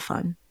having a lot of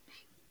fun.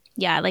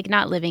 Yeah. Like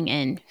not living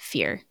in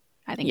fear,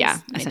 I think Yeah,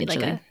 is maybe like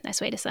essentially. a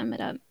nice way to sum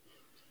it up.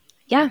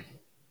 Yeah.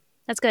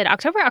 That's good.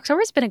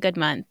 October's been a good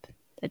month,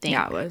 I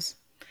Yeah, it think. was.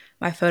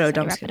 My photo So to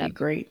dump's wrap gonna it be up.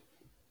 great.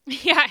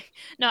 Yeah.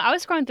 No, I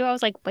was scrolling through. I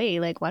was like, wait,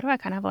 like, why do I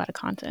kind of have a lot of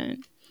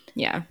content?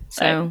 Yeah. But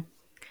So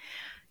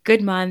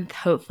good month.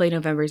 Hopefully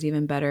November's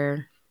even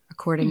better.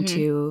 According hmm.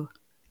 to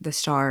the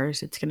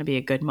stars, it's gonna be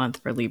a good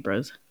month for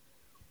Libras.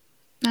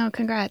 No,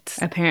 congrats.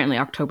 Apparently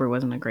October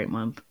wasn't a great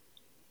month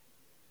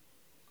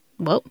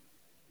Well,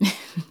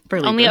 for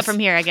only up Libras. from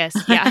here, I guess.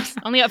 Yeah.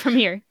 Only up from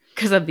here.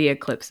 Because of the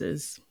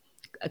eclipses.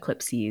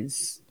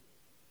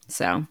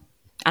 So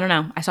I don't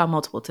know. I saw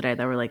multiple today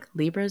that were like,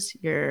 Libras,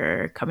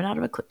 you're coming out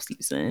of eclipse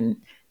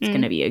season. It's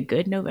going Mm. to be a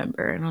good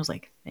November. And I was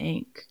like,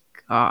 thank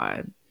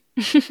God.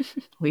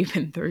 We've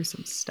been through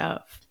some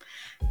stuff.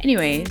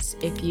 Anyways,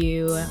 if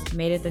you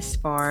made it this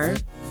far,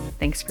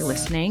 thanks for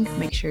listening.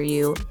 Make sure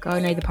you go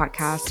and rate the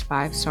podcast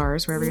 5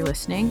 stars wherever you're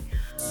listening.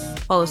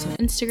 Follow us on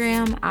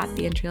Instagram at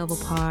the Entry Level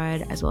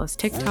Pod, as well as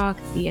TikTok,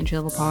 the Entry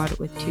Level Pod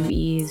with 2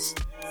 E's.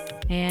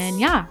 And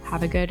yeah,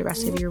 have a good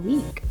rest of your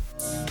week.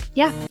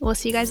 Yeah. We'll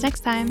see you guys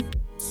next time.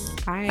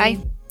 Bye.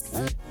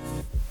 Bye.